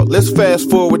that thought, let's fast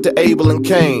forward to Abel and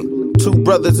Cain. Two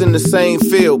brothers in the same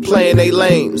field, playing they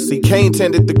lanes. See, Cain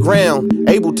tended the ground,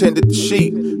 Abel tended the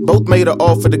sheep. Both made an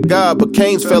offer to God, but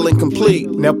Cain's fell incomplete.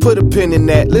 Now put a pin in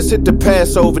that, let's hit the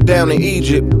Passover down in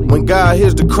Egypt. When God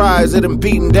hears the cries of them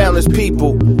beating down his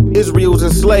people. Israel's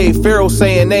enslaved, Pharaoh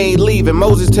saying they ain't leaving.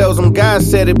 Moses tells him God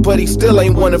said it, but he still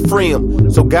ain't want to free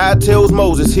him. So God tells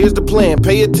Moses, here's the plan,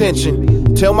 pay attention.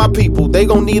 Tell my people they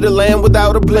gon' need a lamb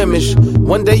without a blemish.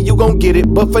 One day you gon' get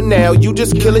it, but for now you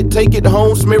just kill it, take it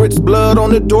home, smear its blood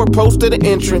on the doorpost of the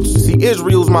entrance. See,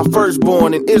 Israel's my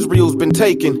firstborn and Israel's been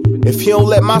taken. If he don't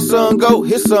let my son go,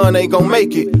 his son ain't gon'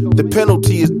 make it. The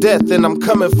penalty is death and I'm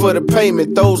coming for the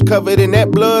payment. Those covered in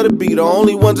that blood will be the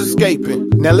only ones escaping.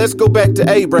 Now let's go back to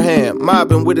Abraham,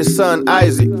 mobbing with his son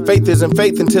Isaac. Faith isn't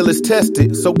faith until it's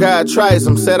tested, so God tries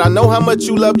him. Said, I know how much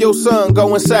you love your son,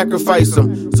 go and sacrifice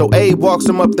him. So Abe walks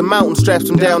him up the mountain, straps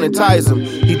him down and ties him.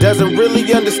 He doesn't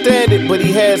really understand it, but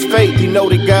he has faith. He know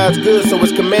that God's good, so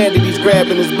it's commanded he's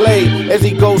grabbing his blade. As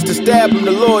he goes to stab him,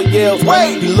 the Lord yells,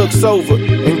 wait! He looks over,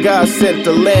 and God sent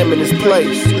the lamb in his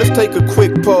place. Let's take a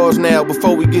quick pause now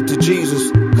before we get to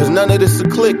Jesus. Cause none of this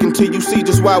will click until you see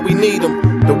just why we need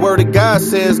him. The word of God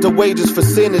says the wages for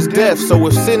sin is death. So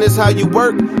if sin is how you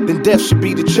work, then death should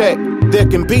be the check. There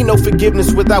can be no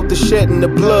forgiveness without the shedding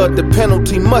of blood. The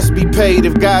penalty must be paid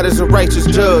if God is a righteous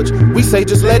judge. We say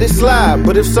just let it slide,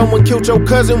 but if someone killed your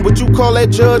cousin, would you call that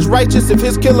judge righteous if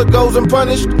his killer goes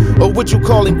unpunished? Or would you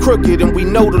call him crooked? And we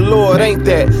know the Lord ain't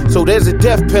that. So there's a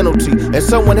death penalty, and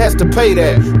someone has to pay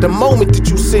that. The moment that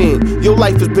you sin, your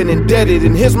life has been indebted,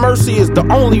 and his mercy is the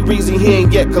only reason he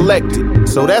ain't yet collected.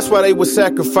 So that's why they would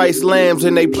sacrifice lambs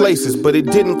in their places, but it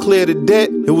didn't clear the debt,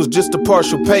 it was just a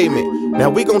partial payment. Now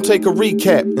we gon' take a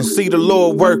recap and see the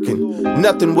Lord working.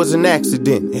 Nothing was an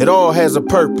accident, it all has a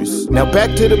purpose. Now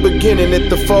back to the beginning at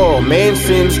the fall. Man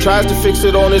sins, tries to fix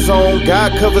it on his own.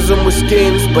 God covers him with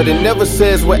skins, but it never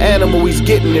says what animal he's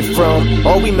getting it from.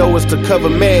 All we know is to cover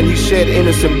man, he shed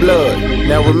innocent blood.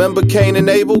 Now remember Cain and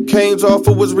Abel? Cain's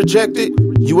offer was rejected.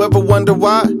 You ever wonder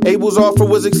why Abel's offer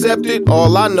was accepted?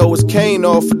 All I know is Cain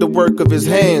offered the work of his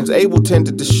hands. Abel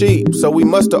tended the sheep, so he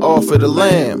must have offered a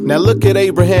lamb. Now look at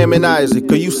Abraham and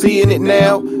Isaac. Are you seeing it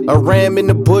now? A ram in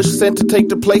the bush sent to take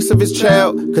the place of his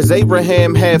child? Cause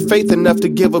Abraham had faith enough to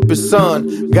give up his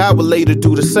son. God would later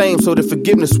do the same so that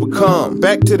forgiveness would come.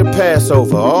 Back to the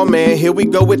Passover. Oh man, here we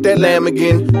go with that lamb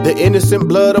again. The innocent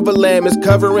blood of a lamb is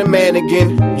covering man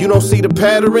again. You don't see the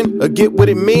pattern or get what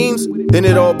it means? Then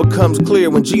it all becomes clear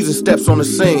when Jesus steps on the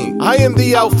scene. I am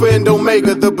the Alpha and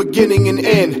Omega, the beginning and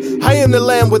end. I am the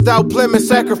Lamb without blemish,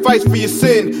 sacrifice for your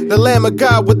sin. The Lamb of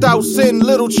God without sin.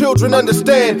 Little children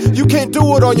understand, you can't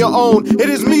do it on your own. It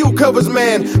is me who covers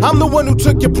man. I'm the one who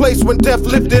took your place when death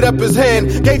lifted up his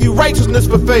hand. Gave you righteousness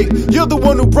for faith. You're the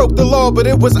one who broke the law, but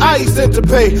it was I he sent to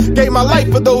pay. Gave my life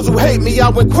for those who hate me. I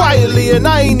went quietly and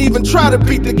I ain't even try to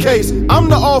beat the case. I'm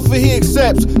the offer he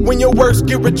accepts when your works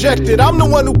get rejected. I'm the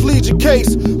one who pleads your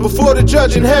case before the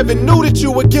judge in heaven. Knew that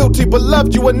you were guilty but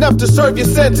loved you enough to serve your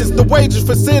sentence. The wages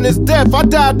for sin is death. I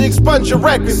died to expunge your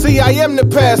record. See, I am the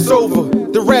Passover.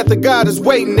 The wrath of God is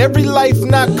waiting. Every life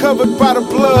not covered by the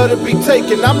blood to be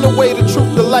taken. I'm the way, the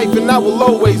truth, the life, and I will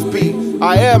always be.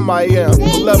 I am.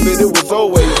 Beloved, it was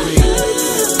always me.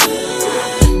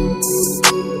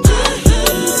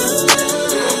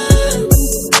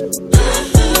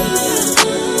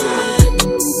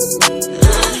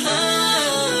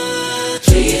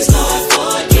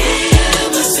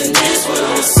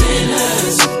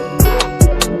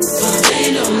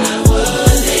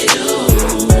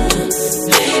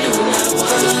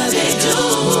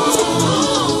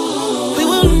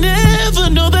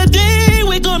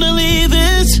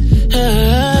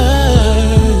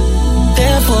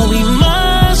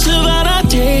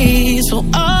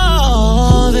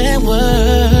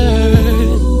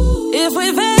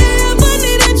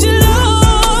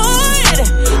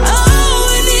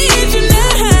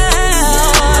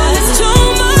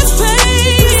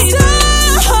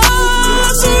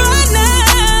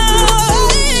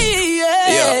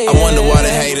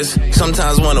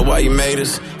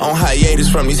 On hiatus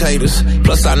from these haters.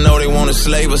 Plus I know they wanna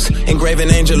slave us. Engrave an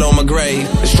angel on my grave.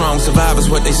 The strong survivors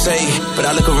what they say. But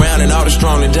I look around and all the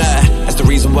strong to die. That's the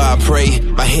reason why I pray.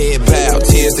 My head bowed,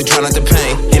 tears they try not to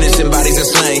pain. Innocent bodies are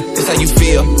slain. That's how you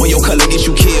feel when your color gets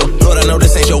you killed. Lord, I know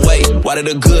this ain't your way. Why did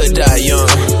the good die young?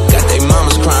 Got they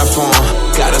mamas crying for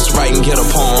them. Got us writing ghetto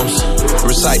poems,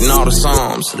 reciting all the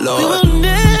psalms. Lord, we will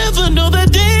never know the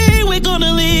day we're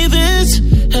gonna leave this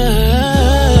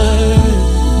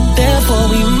therefore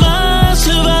we must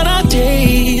live out our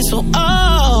days for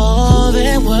all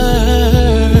they're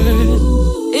worth.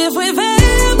 If we've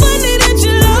ever needed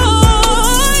you,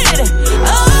 Lord,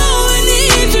 oh, we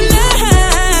need you now.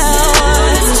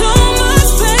 There's too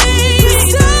much pain,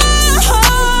 so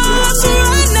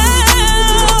right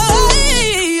now.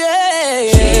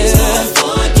 Yeah. Please, Lord,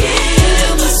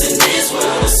 forgive us in this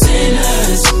world of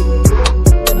sinners.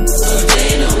 For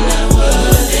they know not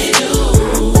what they do.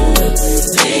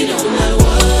 They know not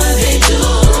what they do.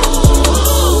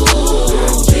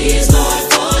 Please, Lord,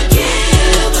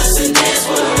 forgive us in this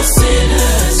world of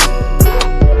sinners.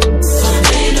 For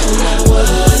they know not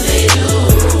what they do.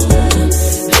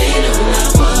 They know not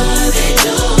what they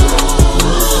do.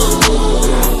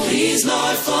 Please,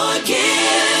 Lord,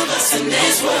 forgive us in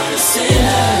this world of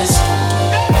sinners.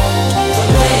 For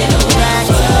they know not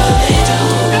what they do.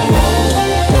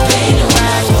 They know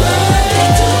not what they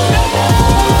do.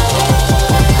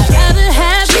 I'd rather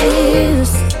have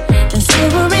tears than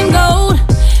silver and gold.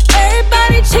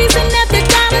 Everybody chasing after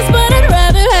dollars, but I'd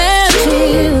rather have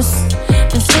tears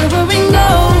than silver and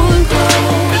gold.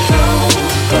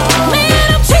 Man,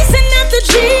 I'm chasing after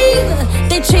Jesus.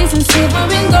 They chasing silver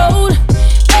and gold.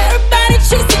 Everybody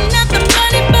chasing after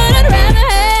money, but I'd rather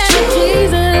have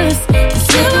Jesus than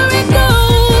silver and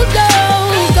gold,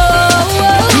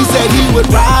 gold. He said he would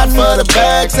ride for the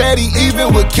bag, said he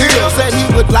even would kill, said he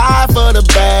would lie for the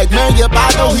the bag. Man, yep,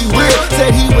 I know he will.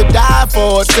 Said he would die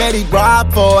for it, said he'd ride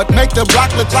for it. Make the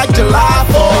block look like July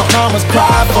 4th. Make mamas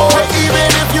cry for it. Even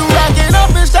if you rack it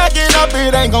up and stack it up,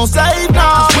 it ain't gon' save,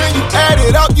 nah. When you add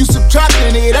it up, you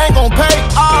subtracting it ain't gon' pay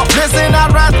off. Listen,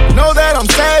 I'd rather know that I'm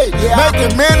saved.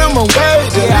 Making minimum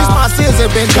wage. At least my sins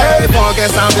have been paid for.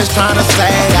 Guess I'm just trying to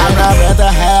say I'd rather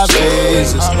have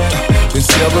Jesus than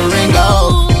silver and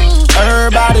gold.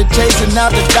 Everybody chasing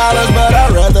out the dollars, but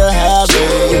I'd rather have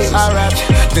Jesus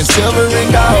than silver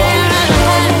and gold.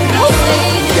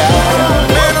 Yeah,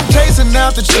 man, I'm chasing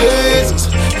out the Jesus.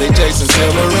 They chasing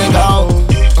silver and gold.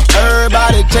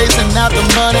 Everybody chasing out the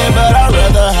money, but I'd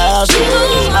rather have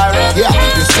Jesus. Yeah,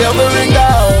 than silver and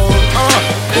gold.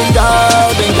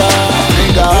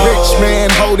 Rich man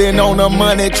holding on the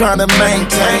money, trying to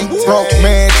maintain. Broke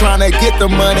man trying to get the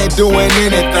money, doing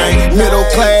anything. Middle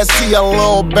class see a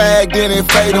little bag, then it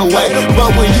fade away.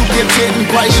 But when you get in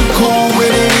price, you cool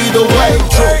with it either way.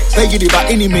 True, they get it by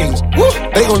any means.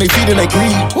 They only feed in their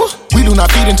greed. We do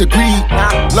not feed into greed.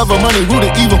 Love of money,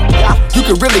 rooted evil. You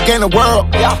can really gain the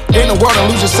world, gain the world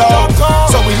and lose your soul.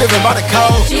 So we living by the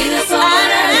code. Jesus over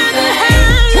everything.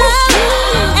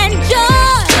 And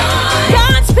joy,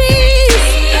 God's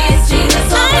peace.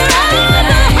 Jesus over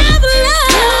everything. Have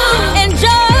love and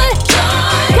joy,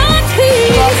 God's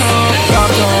peace.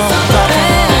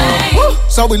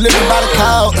 So we living by the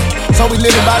code. So we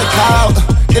living by the code.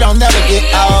 It don't never get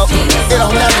old. It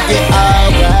don't never get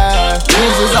old. Yeah.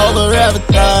 Jesus over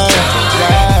everything.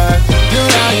 Yeah.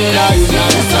 You know.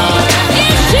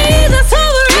 It's Jesus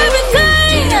over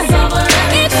everything.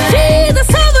 It's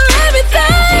Jesus over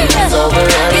everything. It's over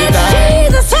everything.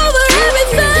 It's Jesus over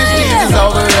everything. It's Jesus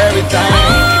over everything. Oh,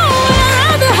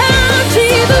 I'd rather have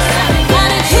Jesus.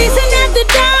 Not chasing after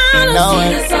dollars. No,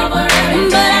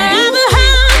 but I'd rather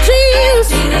have Jesus.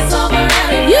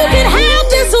 You can have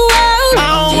this world. I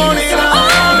don't want it all. Oh,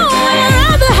 I'd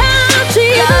rather have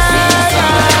Jesus.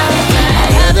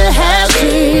 I'd rather have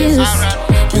Jesus.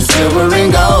 Than silver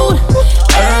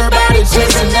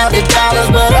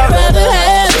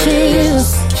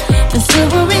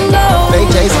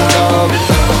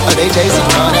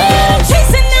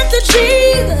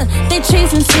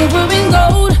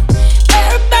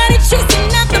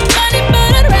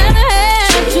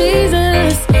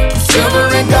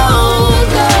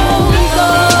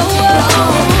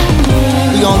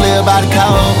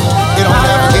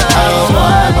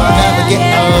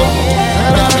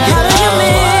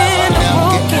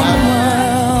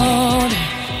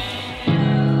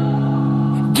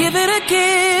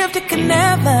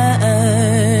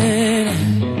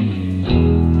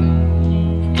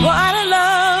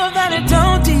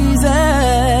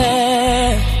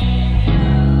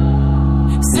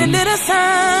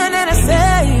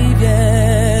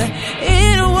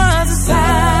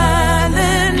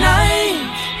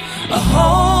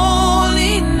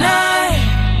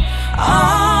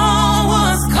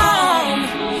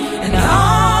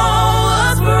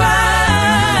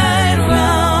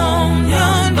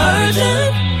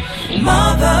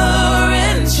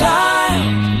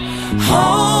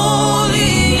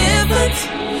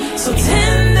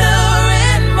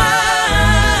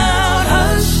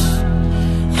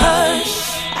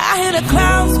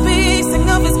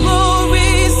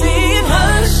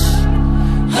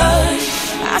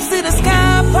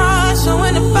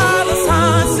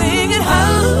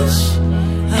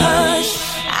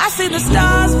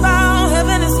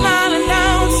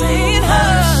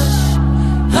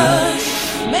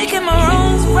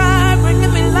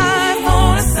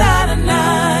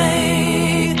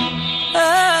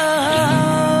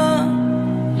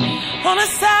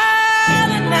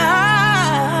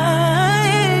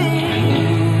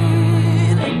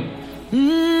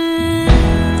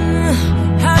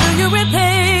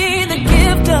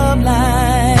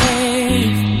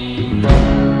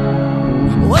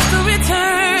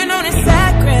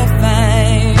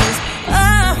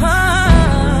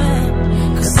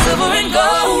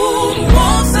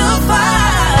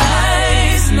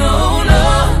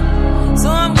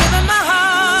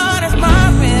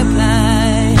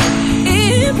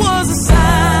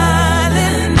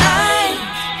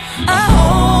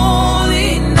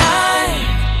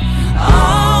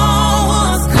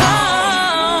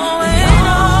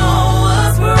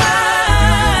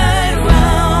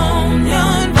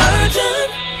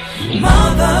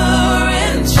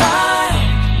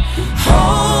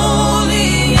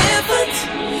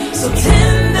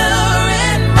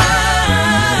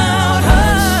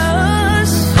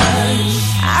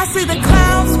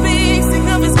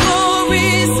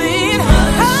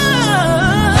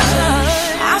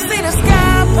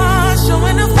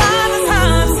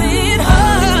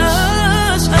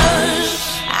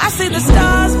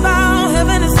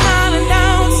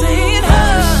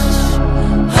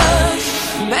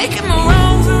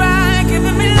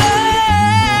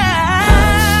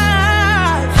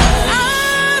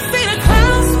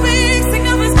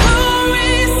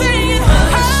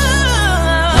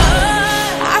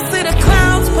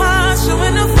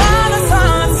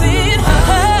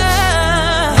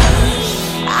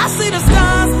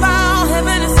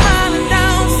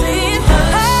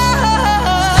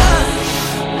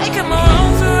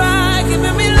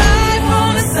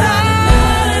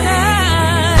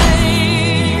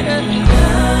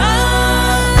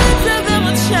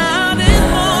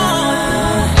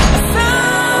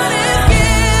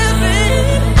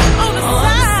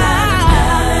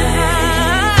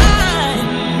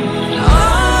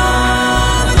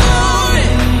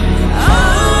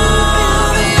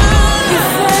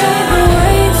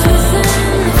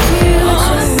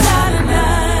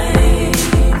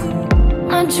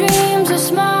dreams are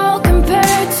small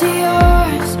compared to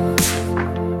yours.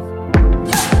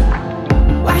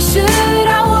 Why should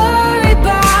I worry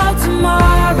about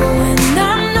tomorrow when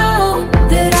I know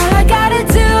that all I gotta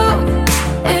do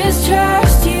is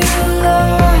trust you,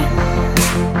 Lord?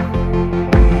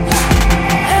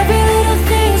 Every little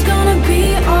thing's gonna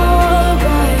be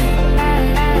alright.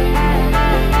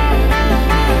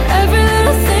 Every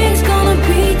little thing's gonna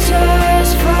be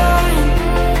just fine.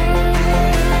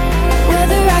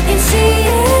 Whether I can see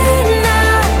it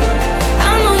now,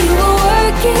 I know you will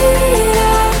work it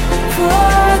out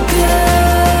for good.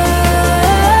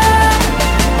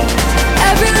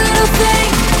 Every little thing,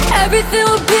 everything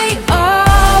will be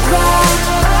alright.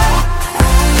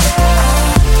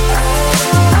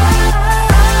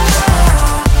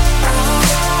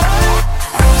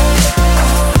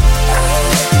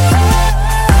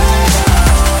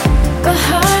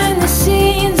 Behind the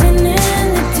scenes and in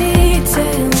the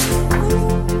details,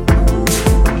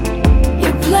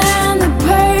 you plan the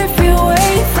perfect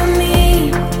way for me.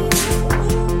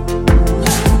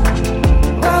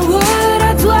 Why would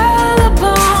I dwell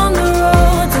upon the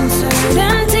roads and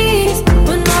certainties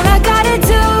when all I gotta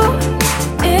do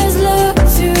is look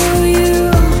to you?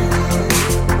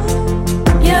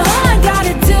 Yeah, all I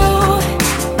gotta do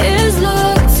is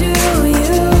look to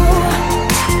you.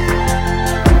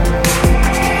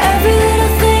 Every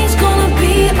little thing's gonna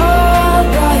be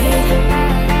alright.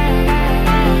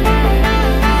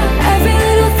 Every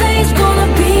little thing's gonna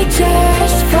be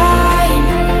just fine.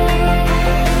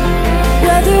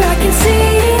 Whether I can see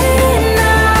it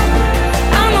now,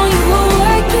 I know you will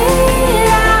work it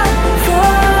out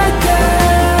for good.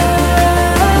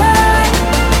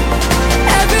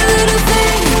 Every little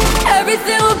thing,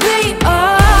 everything will be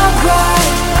alright.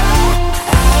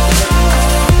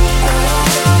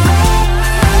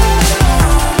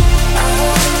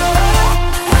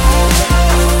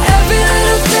 Every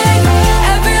little thing,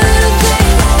 every little thing.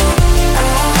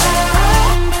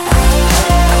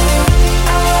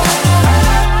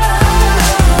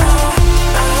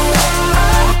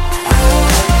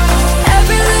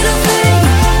 Every little thing,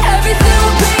 everything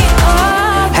will be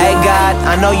alright. Hey God,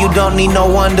 I know you don't need no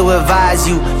one to advise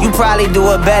you. You probably do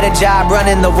a better job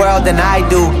running the world than I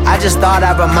do. I just thought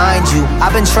I'd remind you,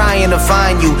 I've been trying to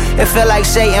find you. It feel like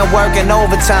Satan working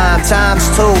overtime, times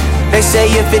two. They say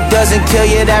if it doesn't kill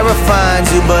you, that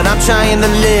refines you. But I'm trying to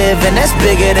live, and that's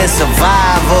bigger than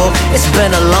survival. It's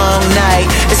been a long night,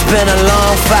 it's been a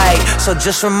long fight. So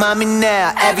just remind me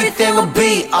now, everything will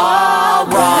be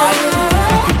alright.